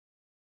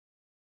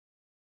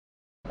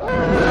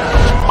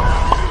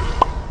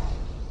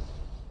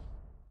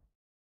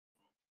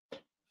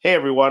Hey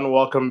everyone,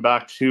 welcome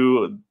back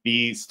to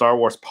the Star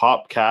Wars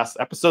Popcast,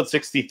 episode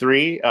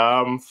 63.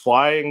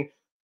 Flying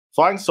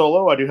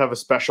solo. I do have a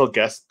special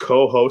guest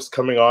co-host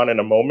coming on in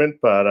a moment,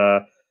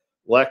 but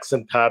Lex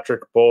and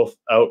Patrick both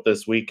out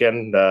this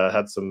weekend.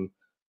 Had some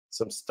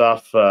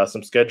stuff,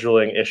 some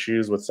scheduling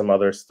issues with some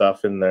other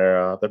stuff in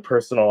their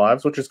personal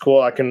lives, which is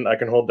cool. I can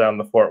hold down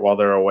the fort while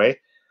they're away.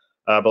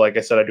 But like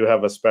I said, I do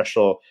have a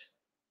special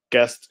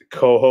guest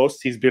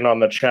co-host. He's been on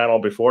the channel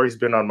before. He's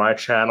been on my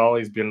channel.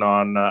 He's been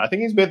on. I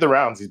think he's made the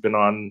rounds. He's been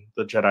on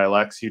the Jedi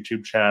Lex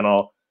YouTube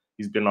channel.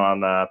 He's been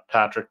on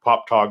Patrick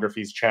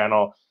Poptography's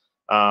channel.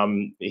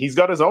 He's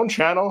got his own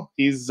channel.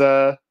 He's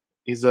a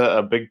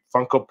big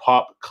Funko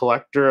Pop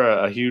collector,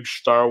 a huge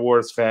Star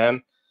Wars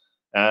fan,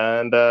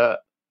 and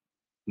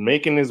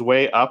making his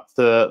way up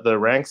the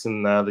ranks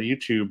in the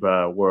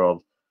YouTube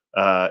world.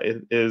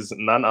 It is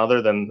none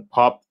other than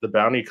Pop the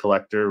Bounty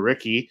Collector,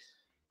 Ricky.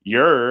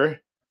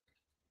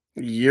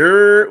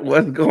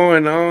 What's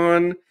going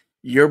on?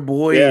 Your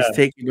boy Yeah, is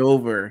taking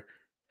over.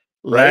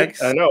 right?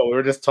 I Lex, know. We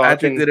were just Patrick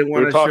talking. didn't We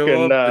want were to show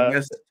talking. up, but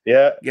guess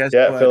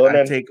Yeah, what? filling I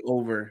in. take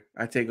over.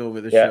 I take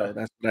over the Yeah, show.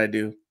 That's what I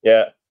do.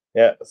 yeah,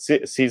 yeah.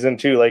 Season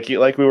two, like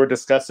we were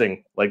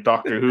discussing, like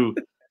Doctor Who.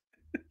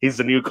 He's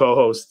the new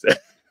co-host.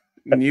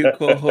 New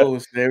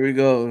co-host. There we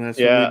go. That's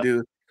what we Yeah,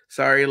 do.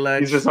 Sorry, he's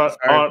Lex. just on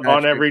Sorry, on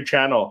Patrick. every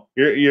channel.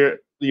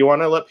 You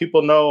want to let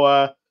people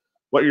know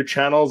what your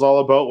channel is all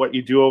about, what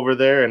you do over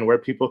there, and where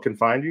people can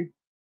find you.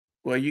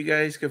 Well, you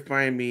guys can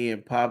find me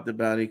and Pop the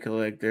Bounty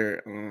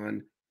Collector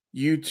on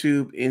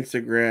YouTube,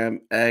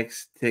 Instagram,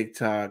 X,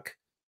 TikTok.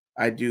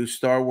 I do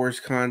Star Wars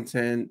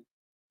content,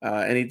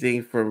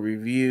 anything from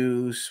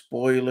reviews,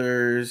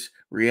 spoilers,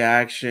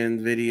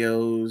 reaction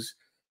videos.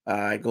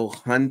 I go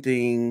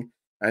hunting.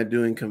 I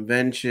doing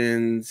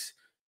conventions.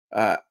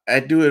 I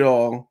do it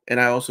all, and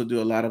I also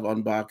do a lot of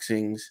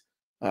unboxings.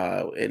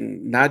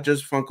 And not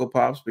just Funko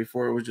Pops.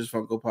 Before it was just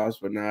Funko Pops,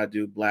 but now I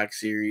do Black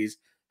Series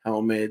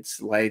helmets,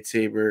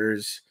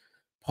 lightsabers,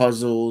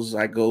 puzzles.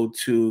 I go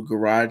to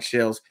garage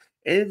sales.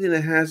 Anything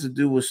that has to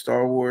do with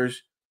Star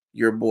Wars,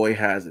 your boy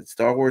has it.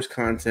 Star Wars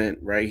content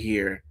right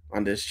here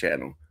on this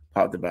channel.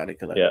 Pop the Bounty Yeah,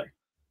 Collector.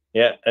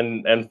 yeah,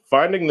 and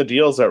finding the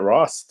deals at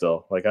Ross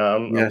still. Like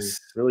I'm Yes.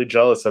 really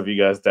jealous of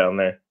you guys down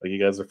there. Like you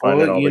guys are Well,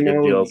 finding all the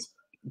good deals.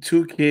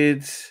 two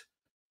kids,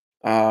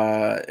 you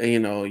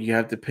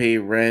have to pay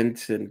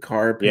rent and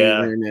car Yeah,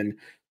 payment and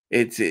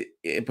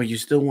but you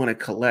still want to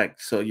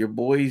collect. So your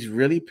boy's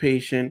really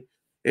patient.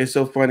 It's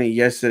so funny.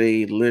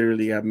 Yesterday,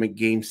 literally, I'm at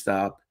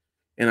GameStop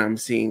and I'm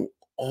seeing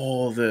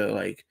all the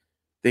like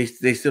they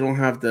still don't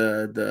have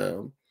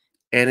the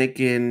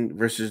Anakin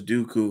versus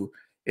Dooku.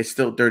 It's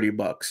still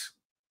 $30.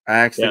 I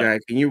asked the yeah. guy,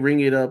 can you ring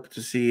it up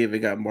to see if it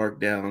got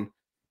marked down?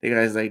 The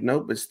guy's like,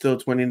 nope, it's still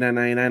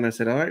 $29.99. I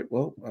said, all right,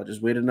 well, I'll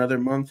just wait another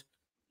month.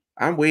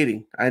 I'm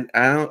waiting. I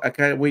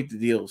can't wait the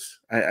deals.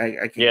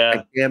 I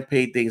Yeah, can't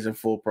pay things in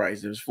full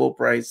price. If it's full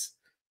price,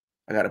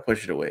 I gotta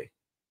push it away.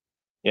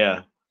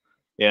 yeah,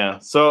 yeah.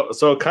 So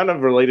kind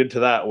of related to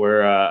that,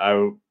 where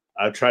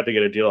I tried to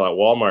get a deal at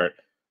Walmart.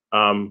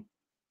 Um,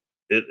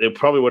 it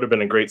probably would have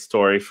been a great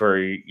story for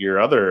your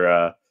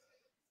other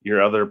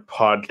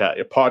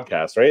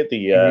podcast, right?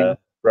 The Mhm.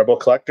 Rebel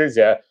Collectors.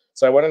 Yeah.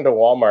 So I went into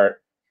Walmart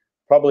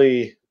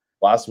probably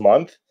last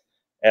month,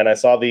 and I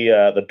saw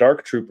the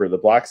Dark Trooper, the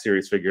Black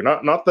Series figure,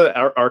 not the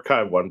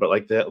archive one, but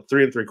like the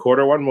 3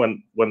 3/4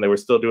 one when they were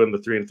still doing the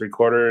 3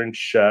 3/4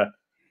 inch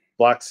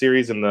Black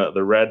Series in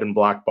the red and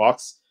black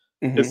box.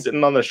 It's Mhm.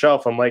 sitting on the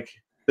shelf. I'm like,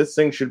 this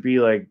thing should be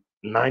like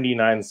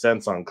 99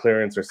 cents on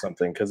clearance or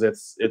something because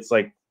it's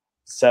like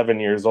 7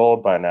 years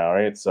old by now,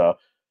 right? So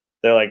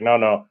they're like,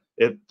 no.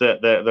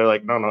 They're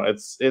like, no,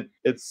 it's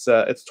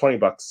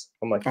 $20.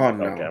 I'm like, Oh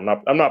okay,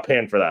 no. I'm not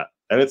paying for that,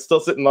 and it's still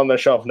sitting on the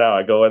shelf now.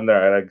 I go in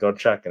there and I go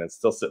check, and it's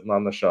still sitting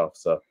on the shelf.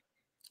 So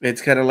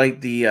It's kind of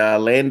like the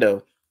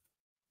Lando.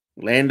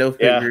 Lando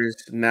yeah, figures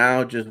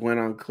now just went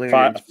on five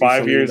clearance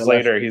five recently in years the last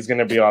later, week. he's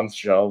gonna be on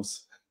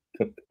shelves.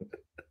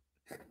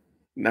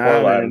 Nah, man.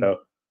 Orlando,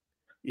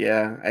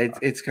 Yeah,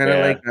 it's kind of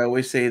like yeah, I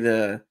always say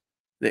the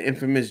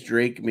infamous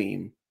Drake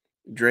meme.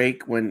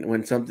 Drake,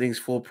 when something's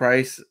full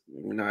price,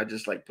 I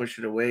just like push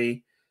it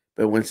away.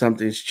 But when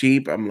something's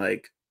cheap, I'm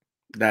like,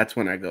 that's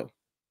when I go.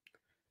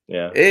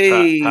 yeah.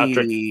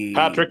 Patrick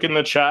Hey, in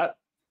the chat.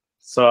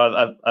 So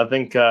I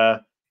think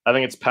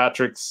it's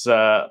Patrick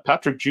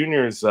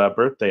Jr.'s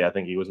birthday. I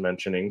think he was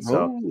mentioning.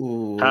 So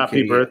oh, happy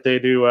okay. birthday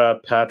to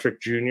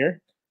Patrick Jr.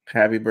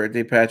 Happy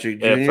birthday,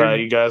 Patrick If Jr.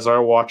 you guys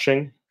are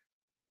watching,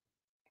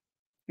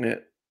 Yeah.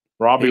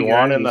 Robbie Hey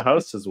Wan guys, in the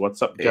house says,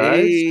 "What's up,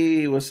 guys?"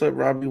 hey, what's up,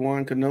 Robbie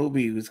Wan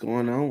Kenobi? What's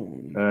going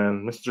on?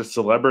 And Mr.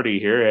 Celebrity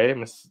here, eh?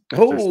 Mr.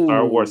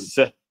 Star Oh, Wars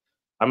Sith.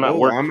 I'm at oh,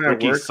 work. I'm at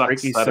Ricky work. sucks.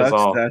 Ricky That is sucks.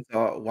 all. That's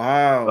all.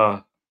 Wow.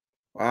 Uh,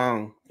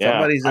 Wow.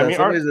 yeah. I mean,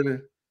 Somebody's in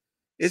it.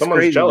 It's someone's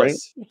crazy, right?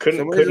 jealous. Somebody's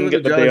a Couldn't little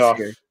get the day jealous off,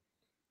 here.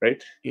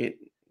 right? It,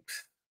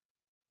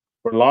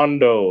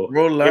 Rolando. Hey,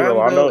 Rolando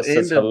Rolando in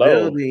says the hello.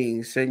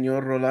 building,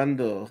 Senor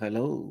Rolando.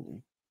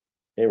 Hello.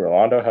 Hey,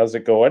 Rolando, how's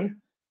it going?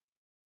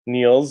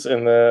 Niels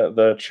in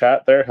the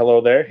chat there.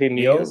 Hello there. Hey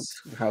Neil,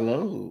 Niels.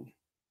 hello.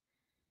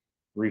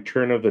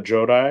 Return of the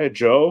Jodi.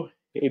 Joe.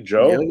 Hey Yo,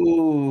 Joe.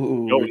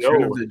 Yo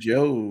return of yo. the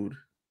Jode.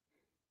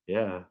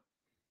 Yeah.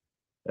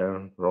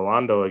 And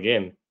Rolando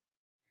again.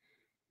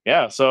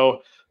 Yeah.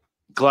 So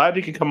glad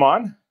you could come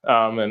on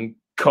and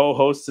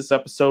co-host this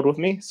episode with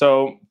me.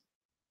 So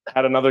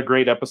had another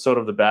great episode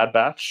of the Bad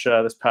Batch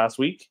this past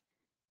week.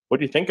 What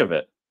do you think of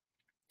it?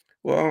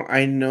 Well,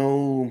 I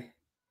know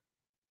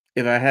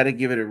if I had to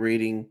give it a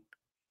rating,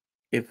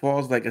 it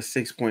falls like a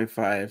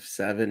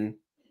 6.57.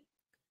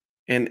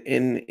 And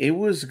it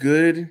was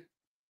good,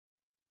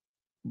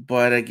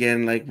 but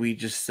again, like we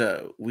just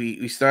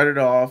we started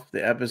off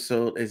the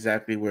episode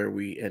exactly where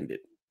we ended.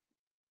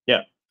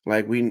 Yeah.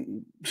 Like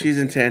she's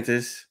in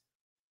Tantus.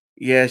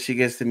 Yeah, she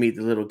gets to meet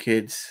the little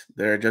kids.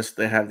 They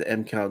have the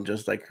M count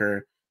just like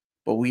her,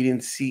 but we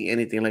didn't see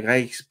anything. Like I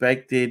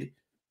expected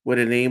with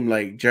a name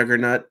like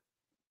Juggernaut,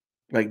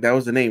 like that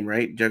was the name,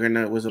 right?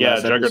 Juggernaut was the Yeah.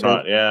 last episode.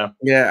 Juggernaut. Yeah.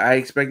 Yeah, I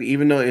expected,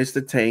 even though it's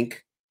the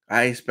tank,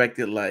 I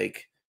expected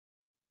like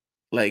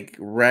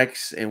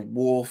Rex and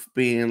Wolf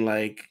being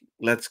like,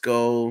 let's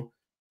go,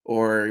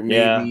 or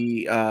Yeah.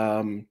 maybe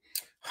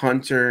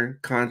Hunter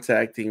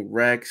contacting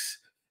Rex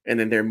and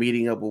then they're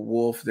meeting up with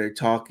Wolf, they're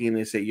talking,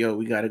 they say, yo,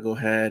 we gotta go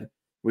ahead,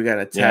 we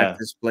gotta attack Yeah.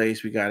 this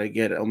place, we gotta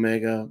get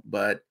Omega.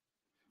 But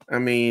I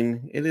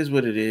mean, it is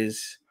what it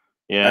is.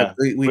 Yeah.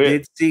 We We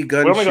did see we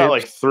only got gunships.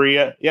 like three.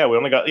 Yeah, we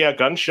only got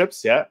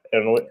gunships. Yeah,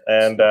 and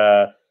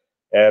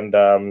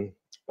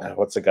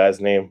what's the guy's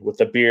name with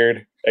the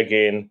beard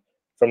again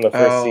from the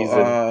first season?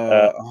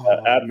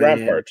 Oh At man.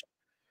 Rampart.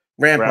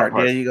 Rampart,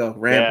 there Rampart. you go. Yeah,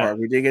 Rampart.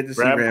 We did get to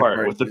see Rampart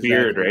Rampart, with the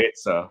beard, exactly. right?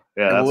 So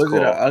yeah, And what that's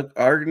was it?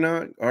 cool.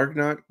 Argnot?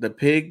 Argnot? The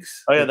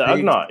pigs? Oh yeah, The the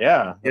pigs? Ugnaught.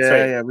 Yeah, that's Yeah,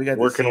 right. yeah, we got to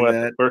Working see with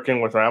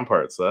that.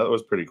 Rampart, so that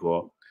was pretty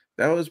cool.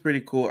 That was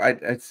pretty cool.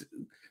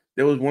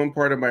 There was one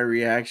part of my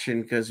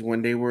reaction because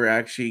when they were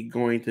actually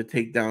going to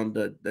take down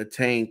the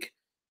tank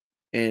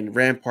and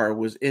Rampart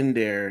was in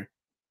there,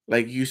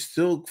 like you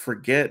still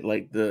forget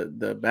like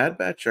the Bad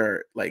Batch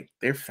are like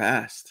they're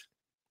fast.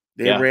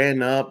 They Yeah,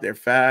 ran up, they're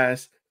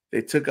fast.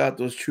 They took out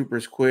those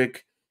troopers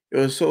quick. It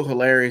was so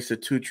hilarious. The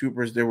two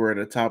troopers that were at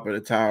the top of the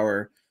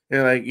tower.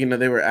 They're like,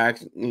 they were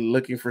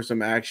looking for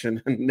some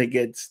action and they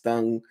get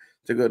stung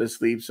to go to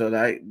sleep. So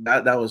that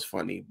was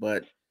funny.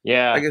 But like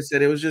yeah, I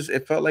said,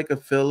 it felt like a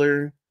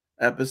filler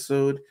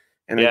episode.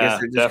 And I guess yeah,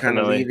 they're just kind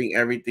of definitely. leaving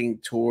everything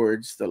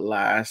towards the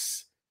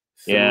last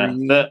Yeah,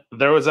 three.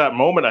 there was that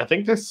moment. I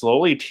think they're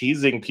slowly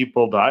teasing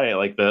people dying,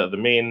 like the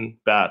main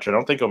batch. I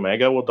don't think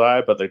Omega will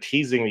die, but they're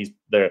teasing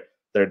their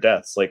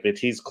deaths. Like they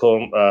tease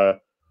Clone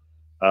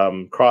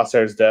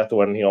Crosshair's death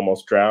when he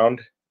almost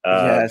drowned.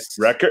 Yes.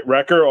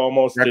 Wrecker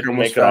almost Wrecker didn't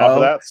almost make it off of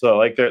fell. that. So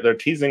like they're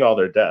teasing all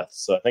their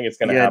deaths. So I think it's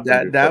gonna Yeah, happen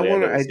that before that the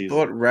end one of the I season.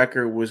 thought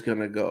Wrecker was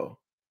gonna go.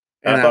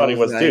 I And I thought he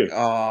was was like, too.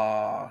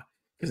 oh,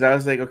 because I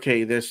was like,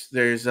 okay, there's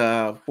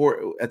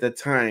four at the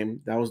time,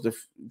 that was the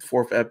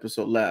fourth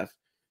episode left.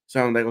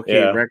 So I'm like, okay,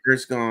 Yeah,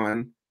 Wrecker's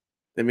gone.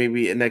 Then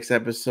maybe the next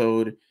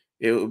episode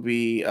it would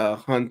be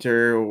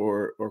Hunter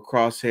or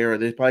Crosshair, or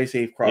they probably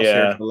save Crosshair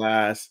yeah, for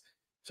last.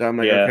 So I'm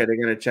like, yeah. okay,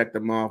 they're gonna check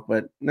them off,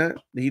 but no,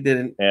 he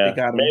didn't. They Yeah,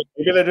 got him.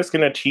 maybe they're just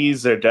gonna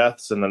tease their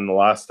deaths, and then the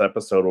last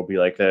episode will be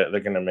like they're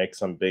gonna make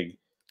some big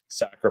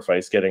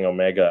sacrifice getting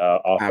Omega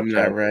off of I'm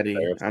not Tantus ready.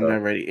 there. I'm So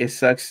not ready. It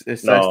sucks. It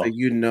sucks that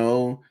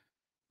no,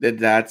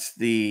 that's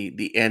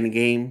the end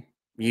game.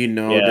 You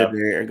know that yeah,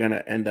 they're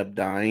gonna end up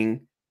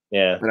dying.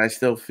 yeah, But I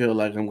still feel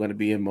like I'm gonna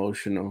be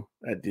emotional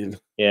at the end.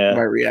 My yeah,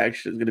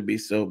 reaction is gonna be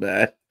so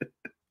bad.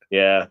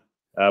 yeah,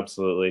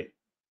 absolutely.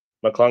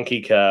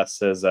 McClunky Cast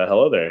says,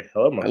 "Hello there,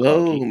 hello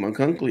Hello,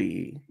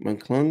 McClunky,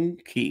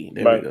 McClunky.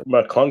 There we go.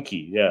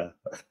 McClunky." Yeah,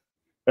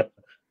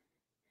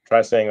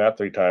 try saying that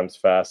three times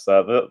fast.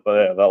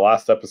 The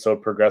last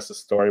episode progressed the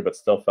story, but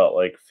still felt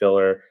like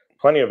filler.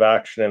 Plenty of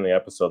action in the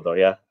episode, though.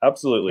 Yeah,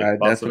 absolutely, I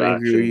lots of definitely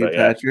agree with action. you, But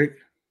yeah, Patrick.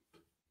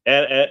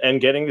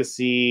 and getting to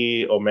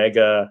see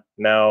Omega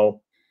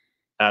now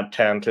at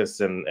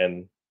Tantus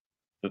and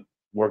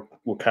we're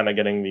kind of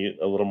getting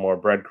a little more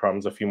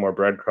breadcrumbs, a few more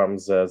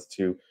breadcrumbs as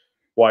to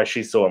why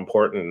she's so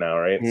important now,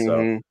 right? So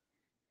Mhm.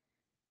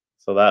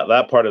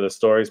 that part of the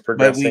story is But we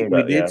progressing, we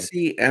but did yeah,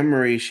 see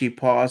Emery, she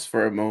paused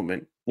for a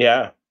moment.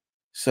 yeah,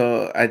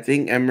 So I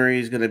think Emery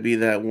is gonna be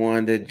that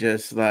one that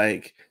just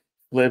like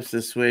flips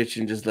the switch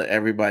and just let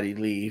everybody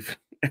leave,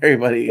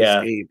 everybody yeah,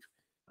 escape.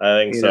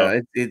 I think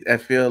so. I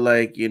feel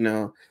like,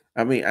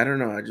 I mean, I don't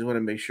know. I just want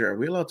to make sure. Are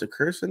we allowed to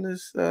curse in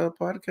this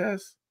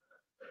podcast?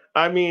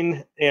 I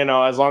mean,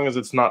 as long as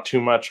it's not too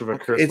much of a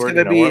Okay, curse it's word,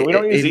 gonna be we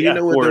don't use if the you F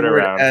know what the word word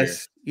around here.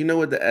 S, you know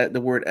what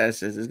the word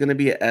S is. It's gonna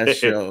be a S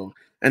show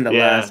in the Yeah,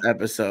 last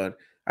episode.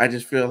 I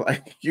just feel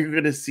like you're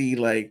gonna see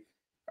like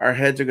our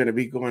heads are gonna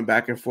be going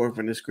back and forth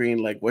on the screen,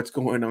 like what's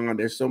going on.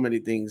 There's so many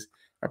things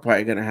are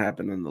probably gonna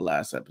happen in the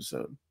last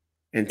episode.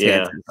 In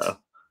yeah, tangents.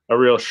 a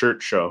real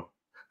shirt show.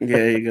 Yeah,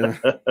 there you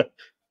go.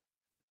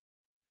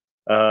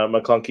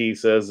 McClunky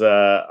says,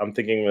 "I'm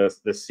thinking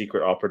this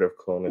secret operative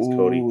clone is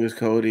Cody." Ooh, it's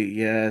Cody.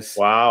 Yes.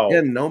 Yeah, Wow.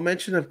 no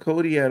mention of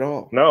Cody at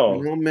all. No.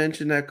 No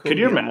mention that Could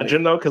you Cody. I'm like,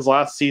 imagine though? Because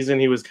last season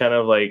he was kind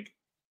of like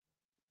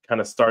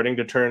starting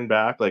to turn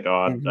back, like,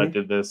 "Oh, I mhm.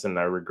 did this and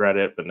I regret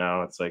it," but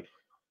now it's like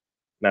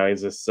now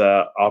he's this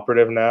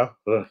operative now.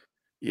 Ugh.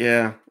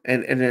 Yeah.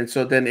 And then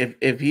so then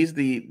if he's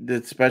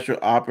the special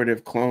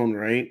operative clone,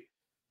 right?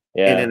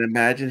 And Yeah, then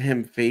imagine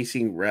him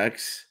facing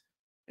Rex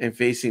and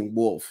facing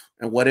Wolf.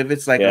 And what if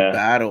it's like a yeah,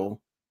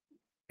 battle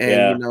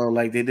and yeah,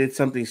 like they did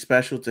something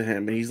special to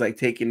him and he's like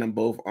taking them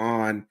both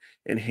on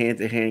in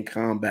hand-to-hand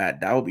combat?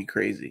 That would be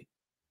crazy.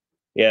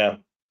 yeah,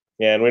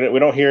 yeah. And we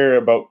don't hear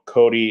about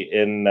Cody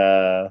in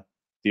the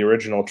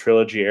original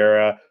trilogy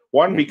era.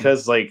 One Mm-mm.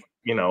 because like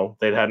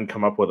they hadn't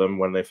come up with him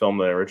when they filmed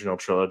the original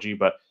trilogy,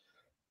 but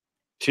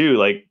two,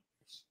 like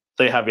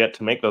they have yet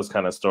to make those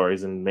kind of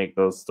stories and make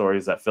those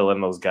stories that fill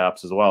in those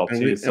gaps as well And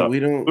too. we and So we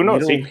who don't we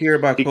knows? don't He hear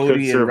about he could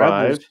Cody and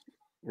Rebels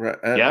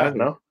survive. Yeah,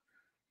 either.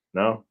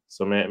 no.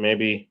 So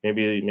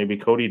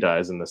maybe Cody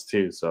dies in this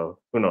too. So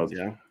who knows?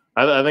 Yeah.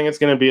 I think it's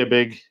gonna be a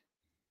big.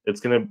 It's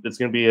gonna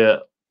be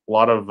a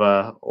lot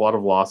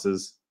of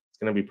losses. It's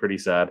gonna be pretty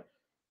sad.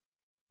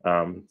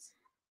 Um,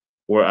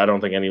 where I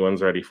don't think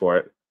anyone's ready for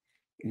it.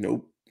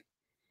 Nope.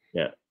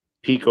 Yeah.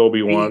 Peak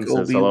Obi Wan Peak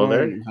says hello Obi-Wan.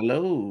 there.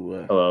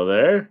 Hello. Hello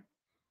there.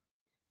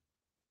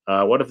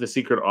 What if the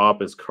secret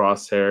op is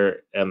Crosshair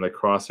and the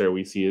Crosshair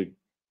we see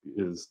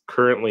is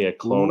currently a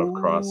clone of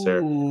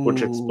Crosshair,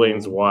 which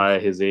explains Ooh. why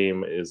his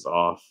aim is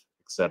off,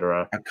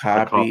 etc. A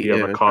copy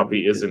of a A copy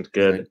copy isn't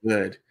good. isn't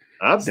good.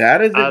 That's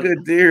That is a uh,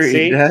 good theory.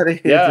 see, That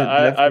is yeah,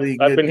 a definitely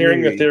I've good been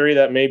hearing the theory. theory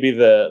that maybe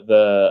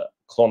the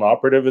clone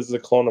operative is the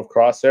clone of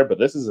Crosshair, but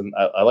this isn't.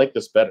 I like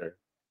this better.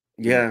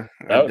 Yeah,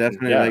 I That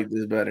definitely yeah, like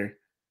this better.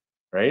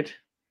 right.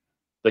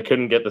 They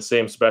couldn't get the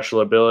same special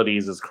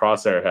abilities as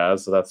Crosshair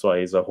has, so that's why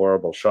he's a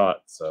horrible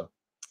shot. So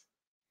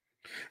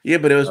Yeah,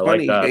 but it was I like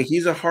funny. that.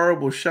 He's a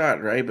horrible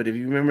shot, right? But if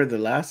you remember the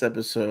last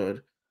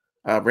episode,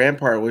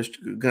 Rampart was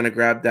gonna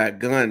grab that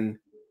gun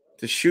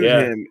to shoot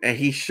Yeah, him, and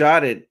he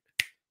shot it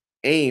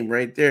aim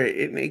right there.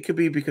 It could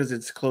be because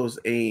it's close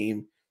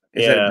aim.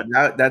 But yeah,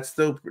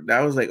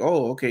 that was like,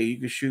 oh, okay, you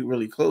can shoot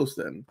really close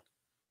then.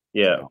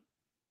 yeah, So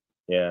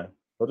yeah.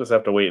 We'll just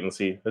have to wait and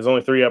see. There's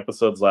only 3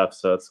 episodes left,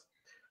 so it's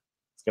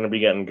gonna be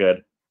getting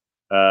good.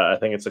 I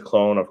think it's a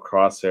clone of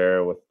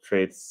Crosshair with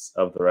traits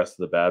of the rest of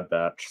the Bad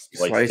Batch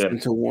spliced sliced in.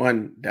 into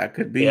one, that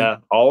could be Yeah,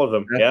 all of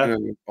them. Yeah,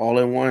 definitely all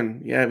in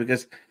one. Yeah,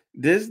 because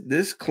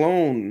this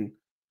clone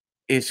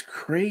is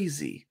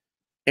crazy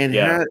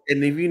yeah,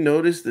 and if you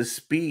notice the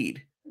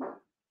speed,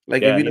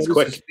 like if yeah. you He's notice the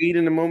quick. speed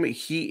in the moment,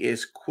 he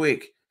is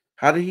quick.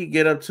 How did he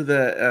get up to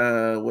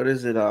the what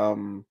is it?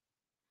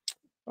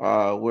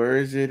 Where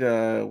is it?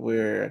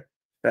 Where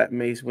that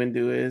Mace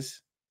Windu is?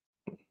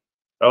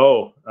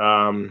 Oh,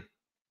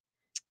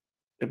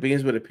 It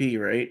begins with a P,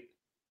 right?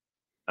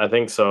 I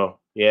think so.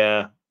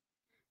 Yeah,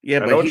 Yeah, I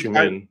know but what you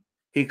mean.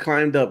 he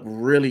climbed up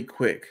really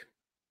quick,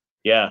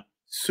 Yeah,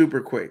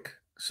 super quick.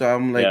 So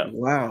I'm like, yeah,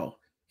 wow,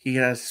 he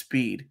has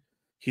speed.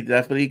 He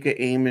definitely could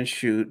aim and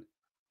shoot.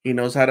 He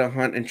knows how to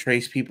hunt and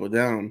trace people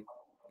down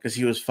because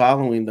he was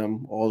following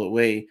them all the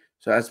way.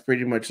 So that's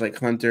pretty much like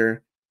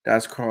Hunter.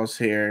 That's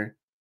Crosshair.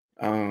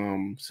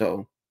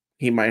 So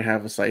he might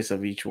have a slice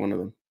of each one of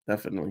them.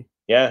 Definitely.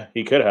 yeah.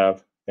 He could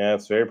have. Yeah,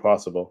 it's very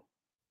possible.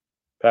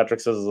 Patrick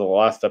says the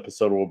last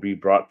episode will be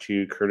brought to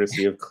you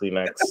courtesy of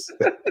Kleenex.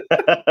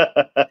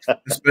 A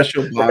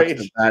special box Right,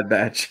 of Bad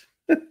Batch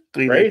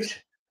Kleenex.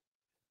 right.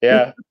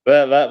 Yeah,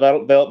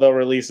 they'll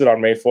release it on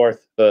May 4th.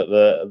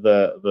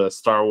 The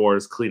Star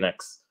Wars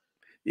Kleenex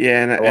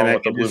Yeah, and along I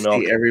with the can blue just see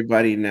milk.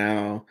 everybody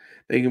now.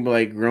 They can be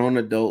like grown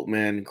adult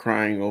men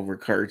crying over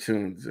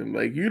cartoons and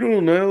like, you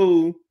don't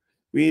know.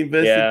 We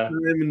invested Yeah,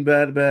 time in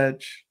Bad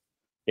Batch.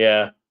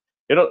 yeah.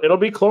 It'll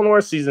be Clone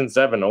Wars season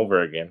 7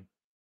 over again.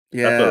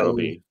 That's what Yeah. it'll Oh,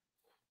 be.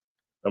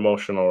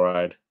 Emotional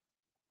ride.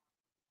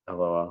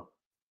 LOL.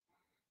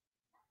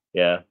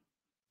 Yeah.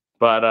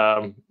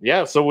 But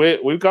yeah, so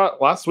we've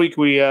got last week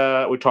we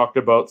talked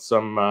about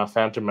some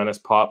Phantom Menace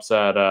pops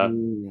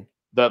ooh.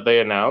 that they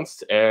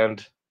announced,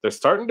 and they're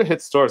starting to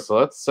hit stores.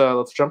 So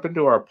let's jump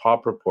into our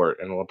pop report,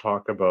 and we'll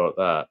talk about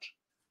that.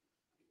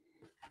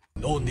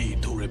 No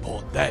need to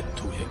report that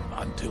to him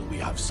until we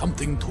have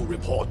something to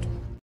report.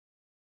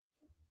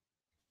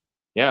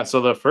 Yeah,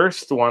 so the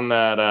first one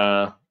that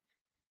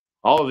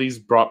all of these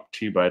brought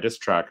to you by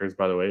disc trackers,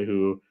 by the way,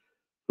 who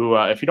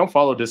if you don't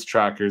follow disc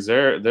trackers,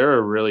 they're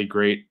a really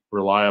great,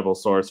 reliable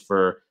source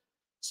for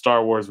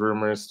Star Wars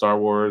rumors, Star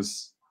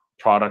Wars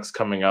products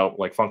coming out,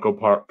 like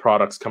Funko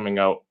products coming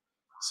out.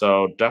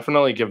 So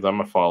definitely give them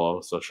a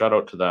follow. So shout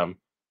out to them.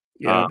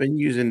 Yeah, Uh, I've been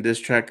using this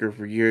tracker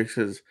for years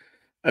because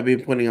I've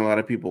been putting a lot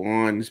of people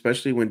on,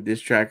 especially when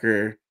this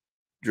tracker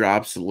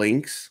drops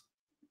links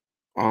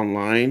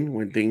online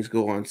when things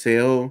go on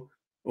sale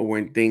or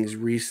when things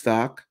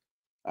restock.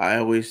 I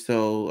always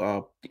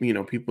tell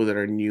people that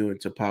are new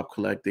into pop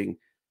collecting,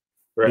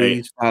 right.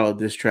 please follow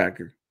this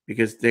tracker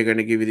because they're going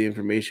to give you the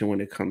information when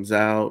it comes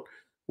out,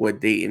 what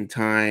date and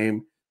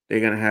time. They're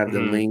gonna have the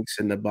Mhm. links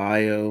in the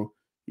bio.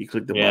 You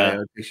click the Yeah.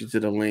 bio, it takes you to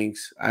the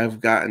links. I've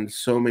gotten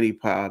so many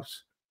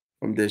pops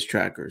from this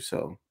tracker,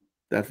 so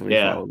definitely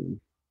Yeah. follow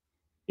them.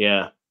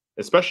 Yeah.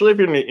 Especially if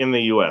you're in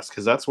the US,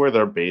 because that's where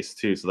they're based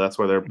too. So that's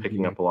where they're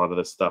picking Mhm. up a lot of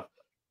this stuff.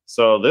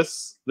 So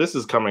this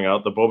is coming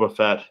out, the Boba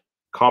Fett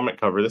comic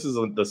cover. This is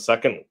the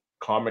second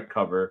comic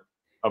cover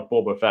of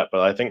Boba Fett, but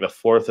I think the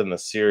fourth in the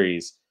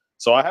series.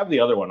 So I have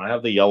the other one. I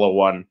have the yellow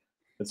one.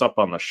 It's up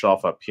on the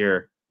shelf up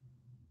here.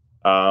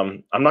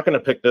 I'm not going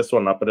to pick this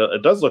one up, but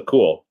it does look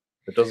cool.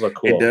 It does look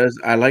It cool. does.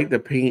 I like the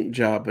paint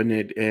job in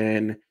it,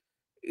 and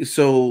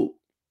so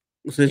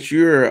since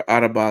you're an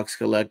out of box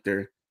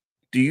collector,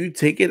 do you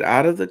take it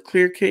out of the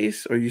clear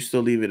case or you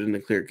still leave it in the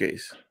clear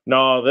case?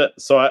 No,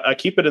 so I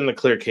keep it in the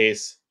clear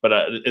case, but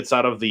it's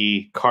out of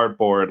the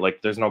cardboard.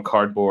 Like there's no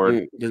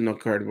cardboard There's no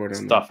cardboard on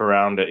there. stuff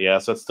around it. Yeah,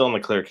 so it's still in the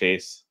clear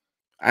case.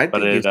 I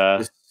But think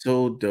it's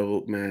so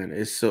dope, man.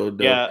 It's so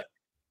dope. yeah,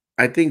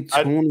 I think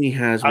I Tony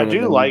has I one of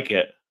do them. like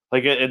it.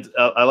 Like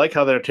I like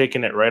how they're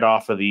taking it right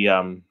off of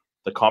the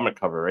comic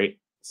cover, right?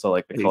 So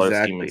like the color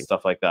scheme and Exactly.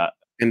 stuff like that.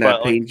 And that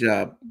But like paint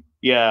job.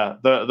 yeah,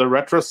 the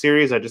retro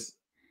series,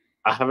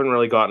 I haven't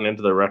really gotten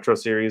into the retro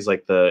series,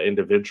 like the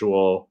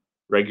individual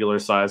regular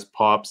size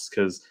pops,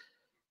 because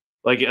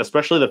like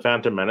especially the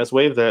Phantom Menace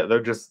wave, they're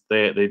just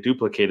they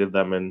duplicated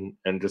them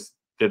and just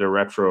did a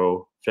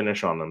retro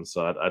finish on them.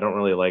 So I don't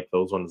really like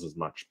those ones as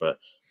much, but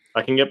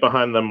I can get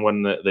behind them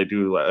when they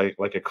do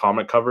like a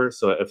comic cover.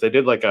 So if they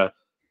did like an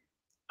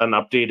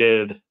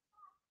updated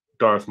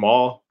Darth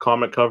Maul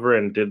comic cover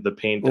and did the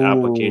paint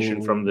application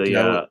Oh, from the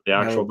that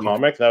actual would be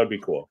comic, that would be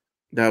cool.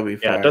 that would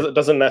be Yeah, fire. it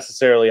doesn't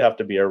necessarily have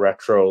to be a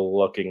retro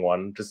looking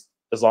one, just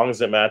as long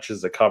as it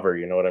matches the cover,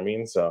 you know what I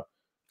mean? So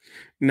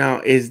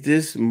Now, is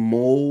this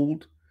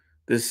mold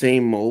the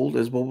same mold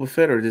as Boba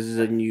Fett, or this is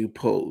a new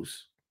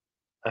pose?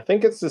 I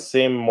think it's the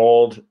same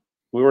mold.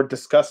 We were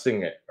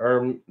discussing it,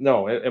 or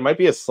no, it might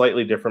be a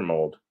slightly different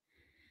mold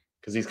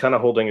because he's kind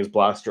of holding his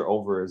blaster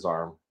over his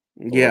arm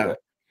a little Yeah. bit.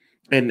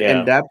 And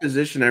Yeah, that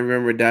position, I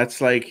remember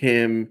that's like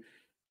him.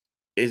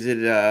 Is it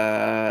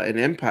an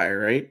Empire,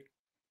 right?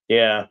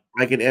 yeah,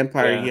 Like an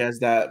Empire, he yeah, has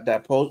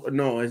that pose.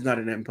 No, it's not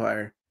an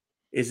Empire.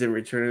 Is it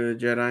Return of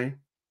the Jedi?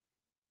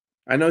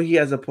 I know he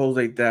has a pose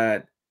like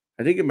that.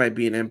 I think it might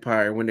be an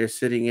Empire when they're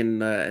sitting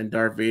in and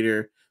Darth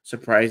Vader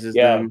surprises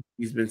yeah. them.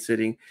 He's been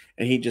sitting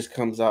and he just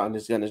comes out and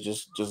is gonna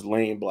just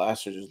laying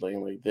blaster, just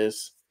laying like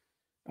this.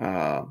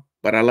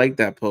 But I like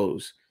that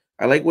pose.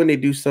 I like when they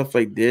do stuff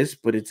like this,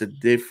 but it's a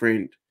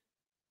different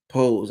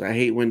pose. I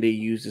hate when they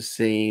use the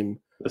same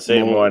The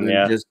same mold one. and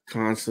Yeah, just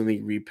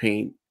constantly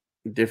repaint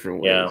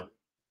different ways. yeah,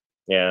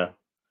 yeah,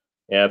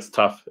 yeah. It's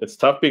tough. It's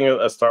tough being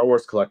a Star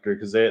Wars collector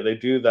because they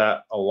do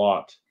that a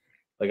lot.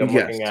 Like I'm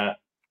Yes. looking at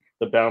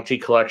the Bounty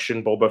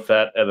Collection Boba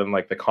Fett, and then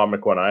like the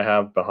comic one I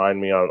have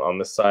behind me on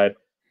this side,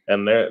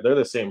 and they're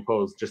the same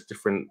pose, just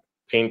different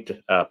paint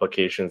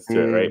applications to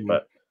it, right? Mhm.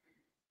 But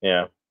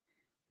yeah,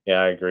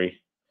 yeah, I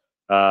agree.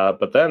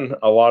 But then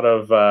a lot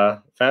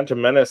of Phantom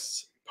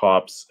Menace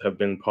pops have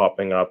been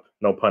popping up,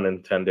 no pun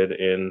intended,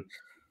 in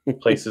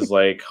places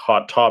like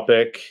Hot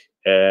Topic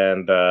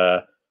and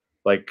I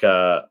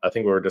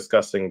think we were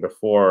discussing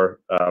before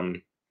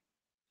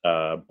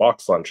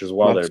Box Lunch as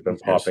well. Box They've been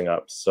yes. popping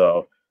up.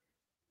 So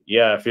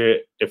yeah,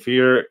 if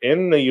you're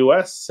in the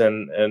US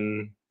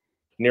and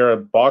near a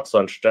Box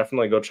Lunch,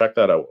 definitely go check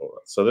that out.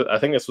 So I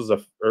think this was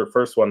the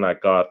first one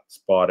that got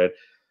spotted.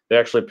 They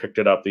actually picked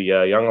it up, the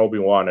young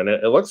Obi-Wan, and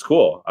it looks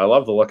cool. I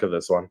love the look of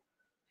this one.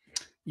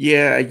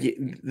 Yeah,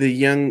 the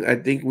young. I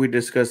think we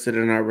discussed it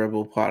in our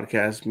Rebel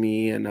podcast.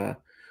 Me and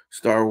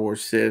Star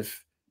Wars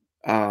Sith.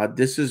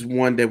 This is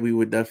one that we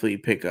would definitely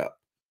pick up.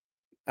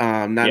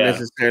 Not Yeah,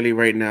 necessarily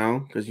right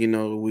now because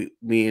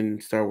me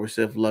and Star Wars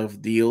Sith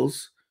love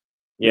deals.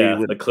 Maybe yeah,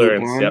 with the a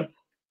clearance. coupon.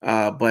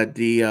 Yep. But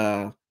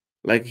the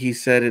like he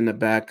said in the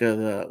back of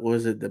the what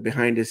was it the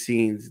behind the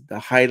scenes the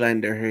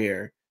Highlander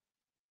hair,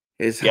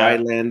 his Yeah,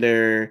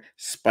 Highlander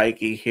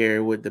spiky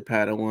hair with the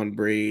Padawan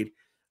braid.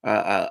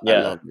 I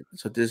yeah, love it.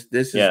 So this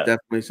is yeah,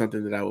 definitely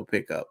something that I will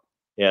pick up.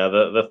 yeah.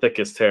 The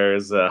thickest hair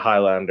is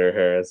Highlander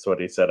hair. Is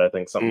what he said. I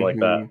think something like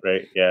that, Hmm.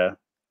 right? Yeah.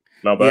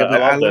 No, Yeah,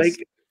 but I but love this.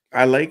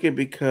 I like it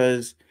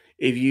because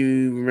if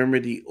you remember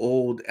the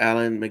old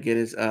Alan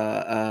McGinnis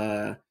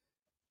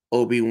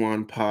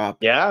Obi-Wan pop,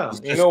 Yeah,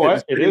 it's you know it's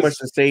what? It pretty much is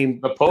the same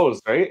the pose,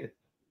 right?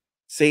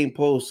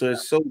 pose. So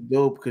it's so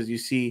dope because you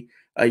see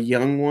a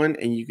young one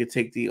and you could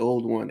take the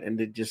old one and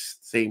they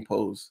just same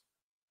pose.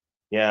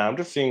 Yeah, I'm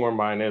just seeing where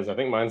mine is. I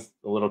think mine's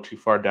a little too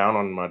far down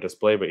on my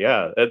display, but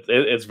yeah,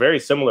 it's very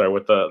similar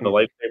with the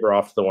lightsaber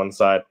off to the one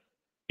side.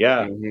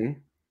 Yeah, Mm-hmm.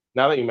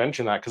 now that you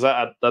mention that,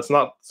 because that's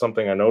not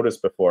something I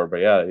noticed before, but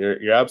yeah,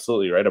 you're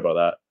absolutely right about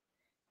that.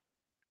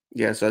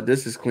 Yeah, so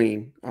this is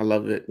clean. I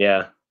love it.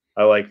 Yeah,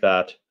 I like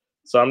that.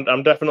 So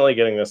I'm definitely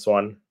getting this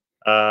one.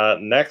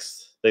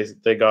 Next,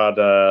 they got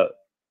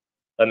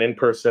an in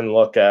person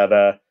look at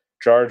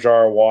Jar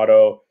Jar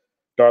Watto,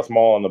 Darth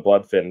Maul, and the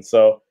Bloodfin.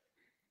 So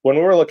when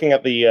we were looking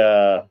at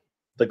the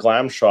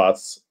glam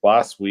shots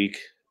last week,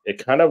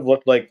 it kind of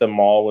looked like the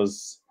Maul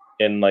was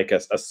in like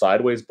a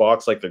sideways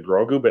box like the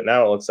Grogu, but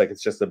now it looks like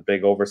it's just a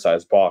big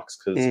oversized box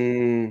because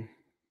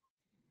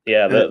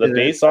yeah, the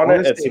base I on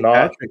want it, to it's say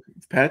not.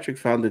 Patrick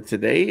found it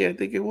today. I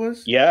think it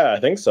was. Yeah, I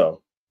think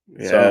so.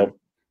 Yeah. So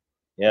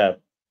yeah,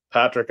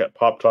 Patrick at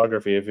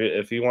Poptography,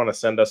 if you want to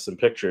send us some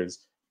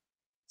pictures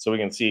so we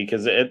can see,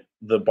 because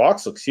the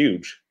box looks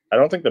huge. I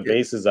don't think the Yeah.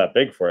 base is that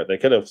big for it. They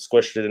could have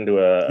squished it into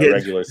a Yeah.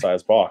 regular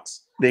size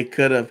box. They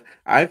could have.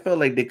 I felt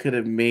like they could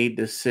have made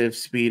the Civ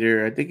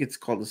Speeder. I think it's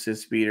called the Civ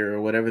Speeder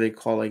or whatever they're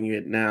calling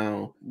it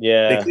now. They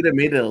Yeah, could have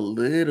made it a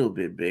little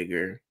bit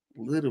bigger.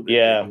 A little bit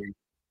yeah, bigger.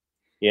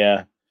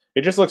 yeah.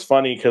 It just looks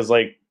funny because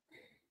like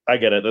I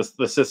get it.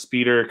 This is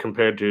speeder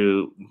compared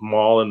to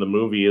Maul in the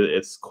movie.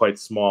 It's quite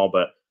small,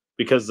 but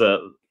because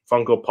the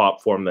Funko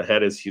Pop form, the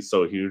head is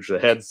so huge. The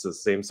head's the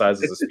same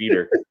size as a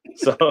speeder.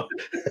 So,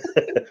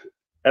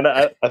 and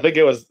I think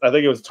it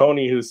was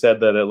Tony who said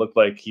that it looked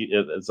like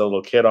it's a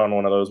little kid on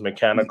one of those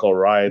mechanical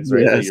rides,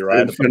 right? That Yes, you in ride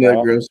at the front of the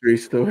mall. grocery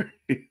store.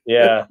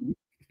 Yeah,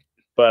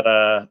 but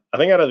I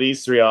think out of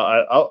these three,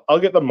 I'll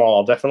get them all.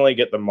 I'll definitely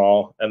get them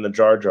all, and the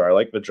Jar Jar. I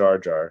like the Jar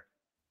Jar,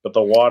 but the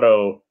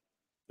Watto,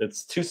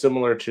 it's too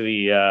similar to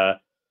the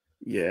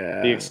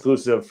Yeah.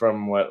 exclusive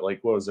from what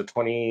was it,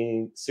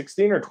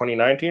 2016 or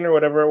 2019 or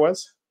whatever it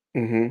was.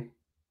 Mm-hmm.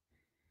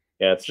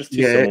 Yeah, it's just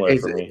too Yeah, similar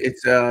for me.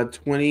 it's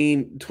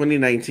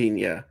 2019,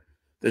 yeah.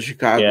 The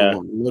Chicago Yeah,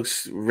 one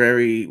looks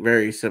very,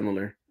 very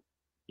similar.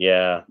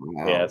 yeah,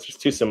 yeah. Wow. It's just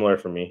too similar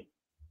for me.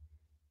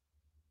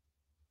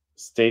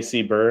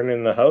 Stacy Byrne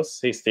in the house.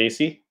 Hey,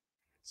 Stacy,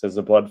 says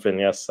the Bloodfin.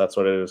 Yes, that's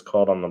what it is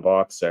called on the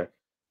box there.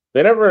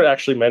 They never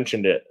actually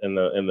mentioned it in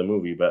the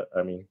movie, but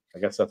I mean, I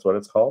guess that's what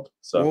it's called.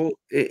 So, Well,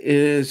 it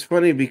is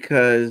funny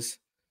because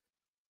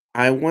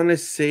I want to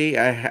say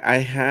I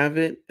have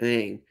it.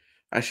 Dang,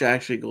 I should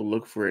actually go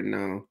look for it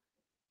now.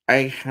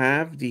 I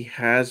have the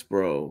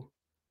Hasbro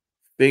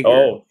figure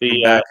oh, from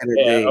the back in the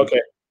yeah, day,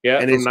 okay, yeah,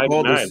 and from it's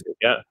called '99. this,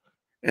 Yeah,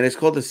 and it's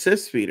called the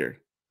Sis Feeder.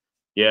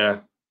 yeah.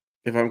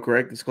 If I'm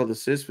correct, it's called the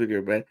Sis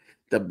Feeder. But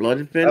the I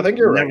Bloodfin, think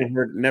you're right.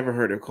 never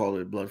heard of call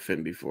it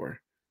Bloodfin before.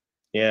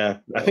 Yeah,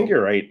 I think So,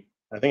 you're right.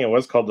 I think it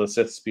was called the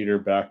Sith Speeder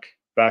back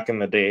in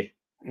the day.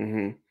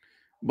 mhm.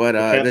 But We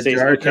can't the say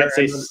Jar we Jar, can't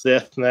say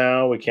Sith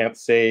now. We can't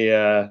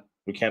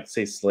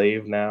say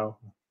slave now,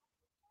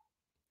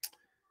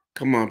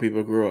 come on,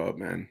 people, grow up,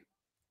 man.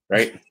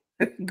 right?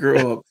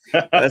 Grow up.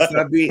 Let's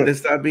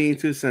stop being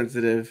too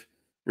sensitive.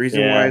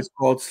 Reason why Yeah, it's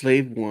called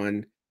Slave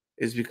One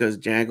is because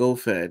Jango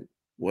Fett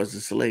was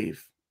a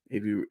slave.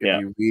 If yeah,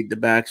 you read the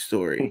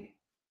backstory,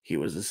 he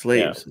was a yeah,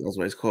 slave. So that's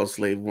why it's called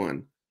Slave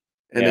One.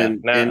 And yeah.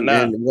 then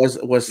Now, and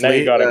was now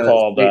you got it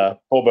called slave,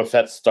 Boba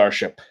Fett's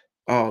Starship,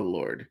 oh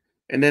Lord.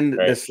 And then the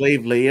right?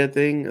 slave Leia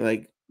thing,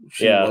 like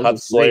she Yeah, was a Hut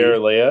Slayer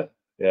slave. Leia.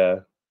 Yeah,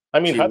 I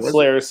mean She Hut was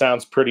Slayer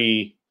sounds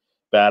pretty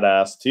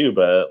badass too,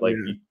 but like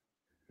yeah,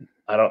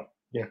 I don't.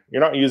 Yeah,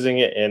 you're not using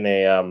it in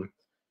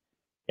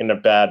a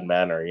bad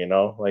manner,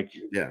 like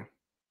yeah.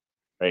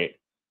 right.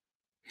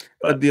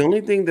 But The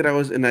only thing that I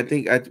was, and I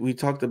think we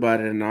talked about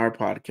it in our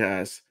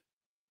podcast.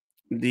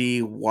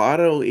 The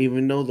Watto,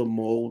 even though the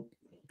mold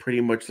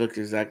pretty much looked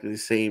exactly the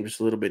same, just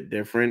a little bit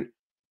different,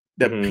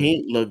 the mhm.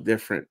 paint looked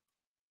different.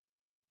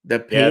 The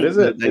Yeah, paint, it like is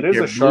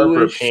they're a sharper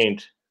bluish. paint.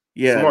 It's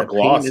Yeah, more the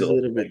paint gloss, it is a looks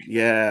little bit, like.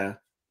 yeah,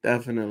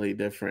 definitely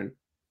different.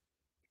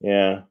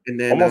 Yeah. And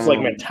then, Almost like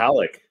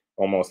metallic,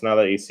 almost, now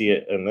that you see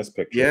it in this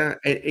picture. yeah,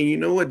 and you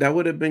know what? That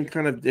would have been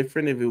kind of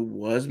different if it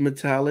was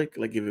metallic,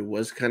 like if it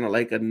was kind of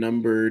like a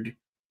numbered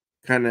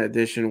kind of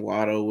edition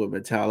Watto with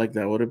metallic.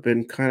 That would have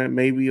been kind of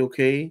maybe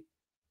okay,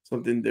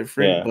 something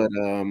different. Yeah. But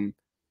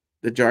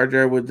the Jar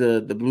Jar with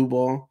the blue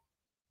ball.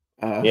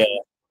 Yeah.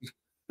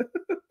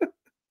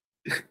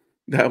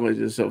 That was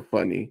just so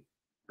funny.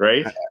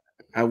 Right?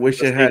 I wish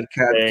The it had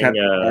Stacy saying,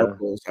 Captain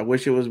Marvel's. I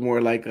wish it was more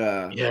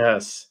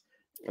yes.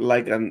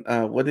 like an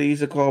what they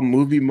used to call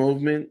movie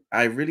moment.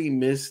 I really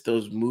miss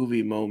those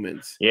movie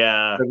moments.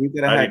 Yeah. So we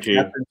could have I do had too.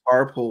 Captain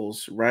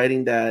Marvel's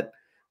riding that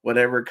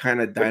whatever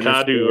kind of The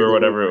dinosaur, Kadu or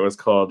whatever it was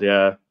called.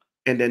 Yeah.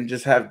 and then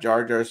just have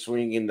Jar Jar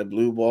swinging the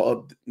blue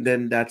ball.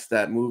 Then that's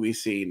that movie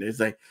scene. It's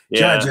like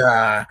Jar Yeah.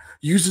 Jar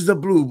uses the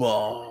blue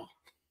ball.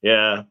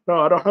 Yeah. No,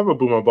 I don't have a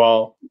boomer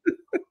ball.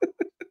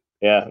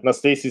 Yeah. No,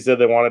 Stacy said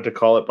they wanted to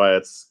call it by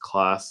its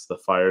class, the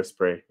fire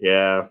spray.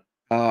 Yeah.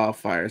 Oh,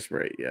 fire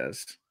spray,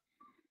 yes.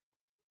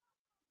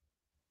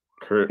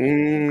 Kurt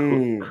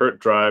Mm, Kurt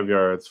Drive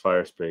Yard's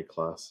fire spray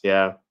class.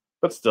 Yeah.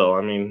 But still,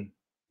 I mean,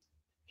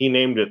 he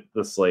named it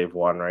the Slave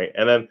One, right?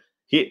 And then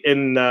he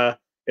in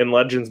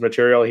Legends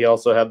material, he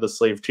also had the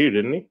Slave Two,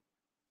 didn't he?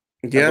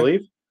 I yeah.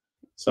 believe.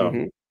 So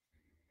Hmm.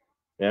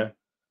 yeah.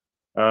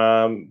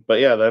 But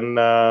yeah, then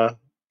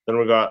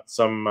we got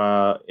some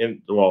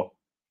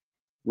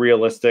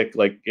realistic,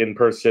 like in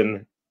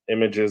person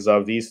images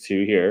of these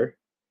two here.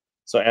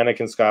 So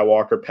Anakin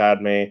Skywalker,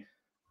 Padme.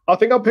 I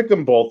think I'll pick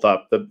them both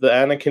up. The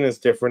Anakin is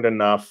different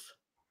enough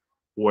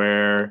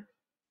where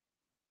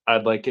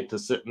I'd like it to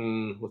sit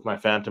in with my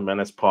Phantom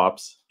Menace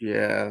pops.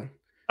 Yeah.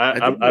 I I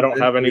think I, I don't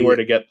have anywhere eventually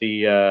to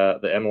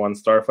get the N1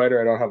 Starfighter.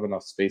 I don't have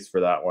enough space for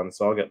that one,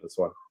 so I'll get this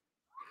one.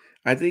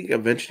 I think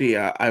eventually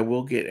I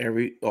will get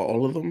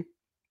all of them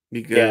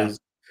Yeah, because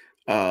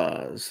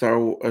Star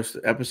Wars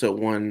Episode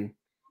 1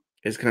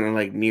 is kind of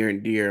like near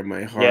and dear in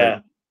my heart. yeah.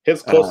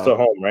 Hits close Uh, to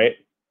home, right?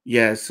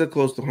 yeah, it's so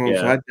close to home,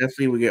 so Yeah, I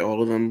definitely would get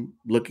all of them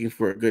looking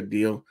for a good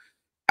deal.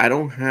 I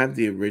don't have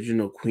the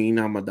original Queen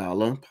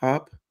Amidala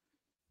pop,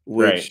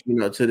 which,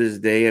 right. to this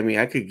day, I mean,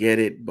 I could get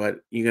it,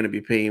 but you're gonna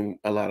be paying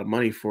a lot of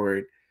money for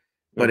it.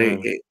 But it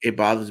Hmm. it, it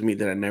bothers me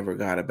that I never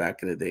got it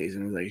back in the days,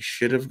 and I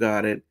should have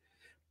got it.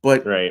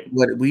 But Right.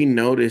 what we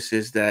notice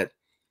is that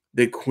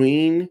the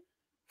queen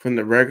from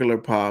the regular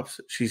pops,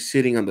 she's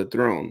sitting on the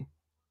throne,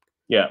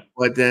 Yeah.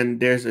 but then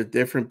there's a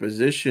different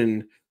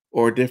position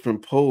or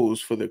different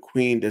pose for the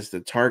queen that's the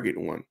target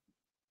one.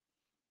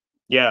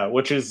 Yeah,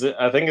 which is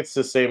I think it's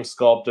the same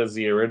sculpt as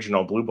the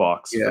original blue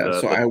box for Yeah,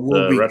 the so the, I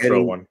will the be retro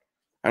getting one.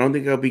 I don't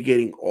think I'll be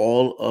getting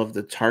all of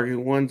the target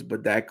ones,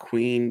 but that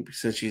queen,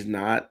 since she's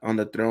not on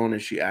the throne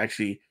and she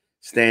actually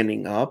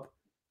standing up,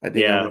 I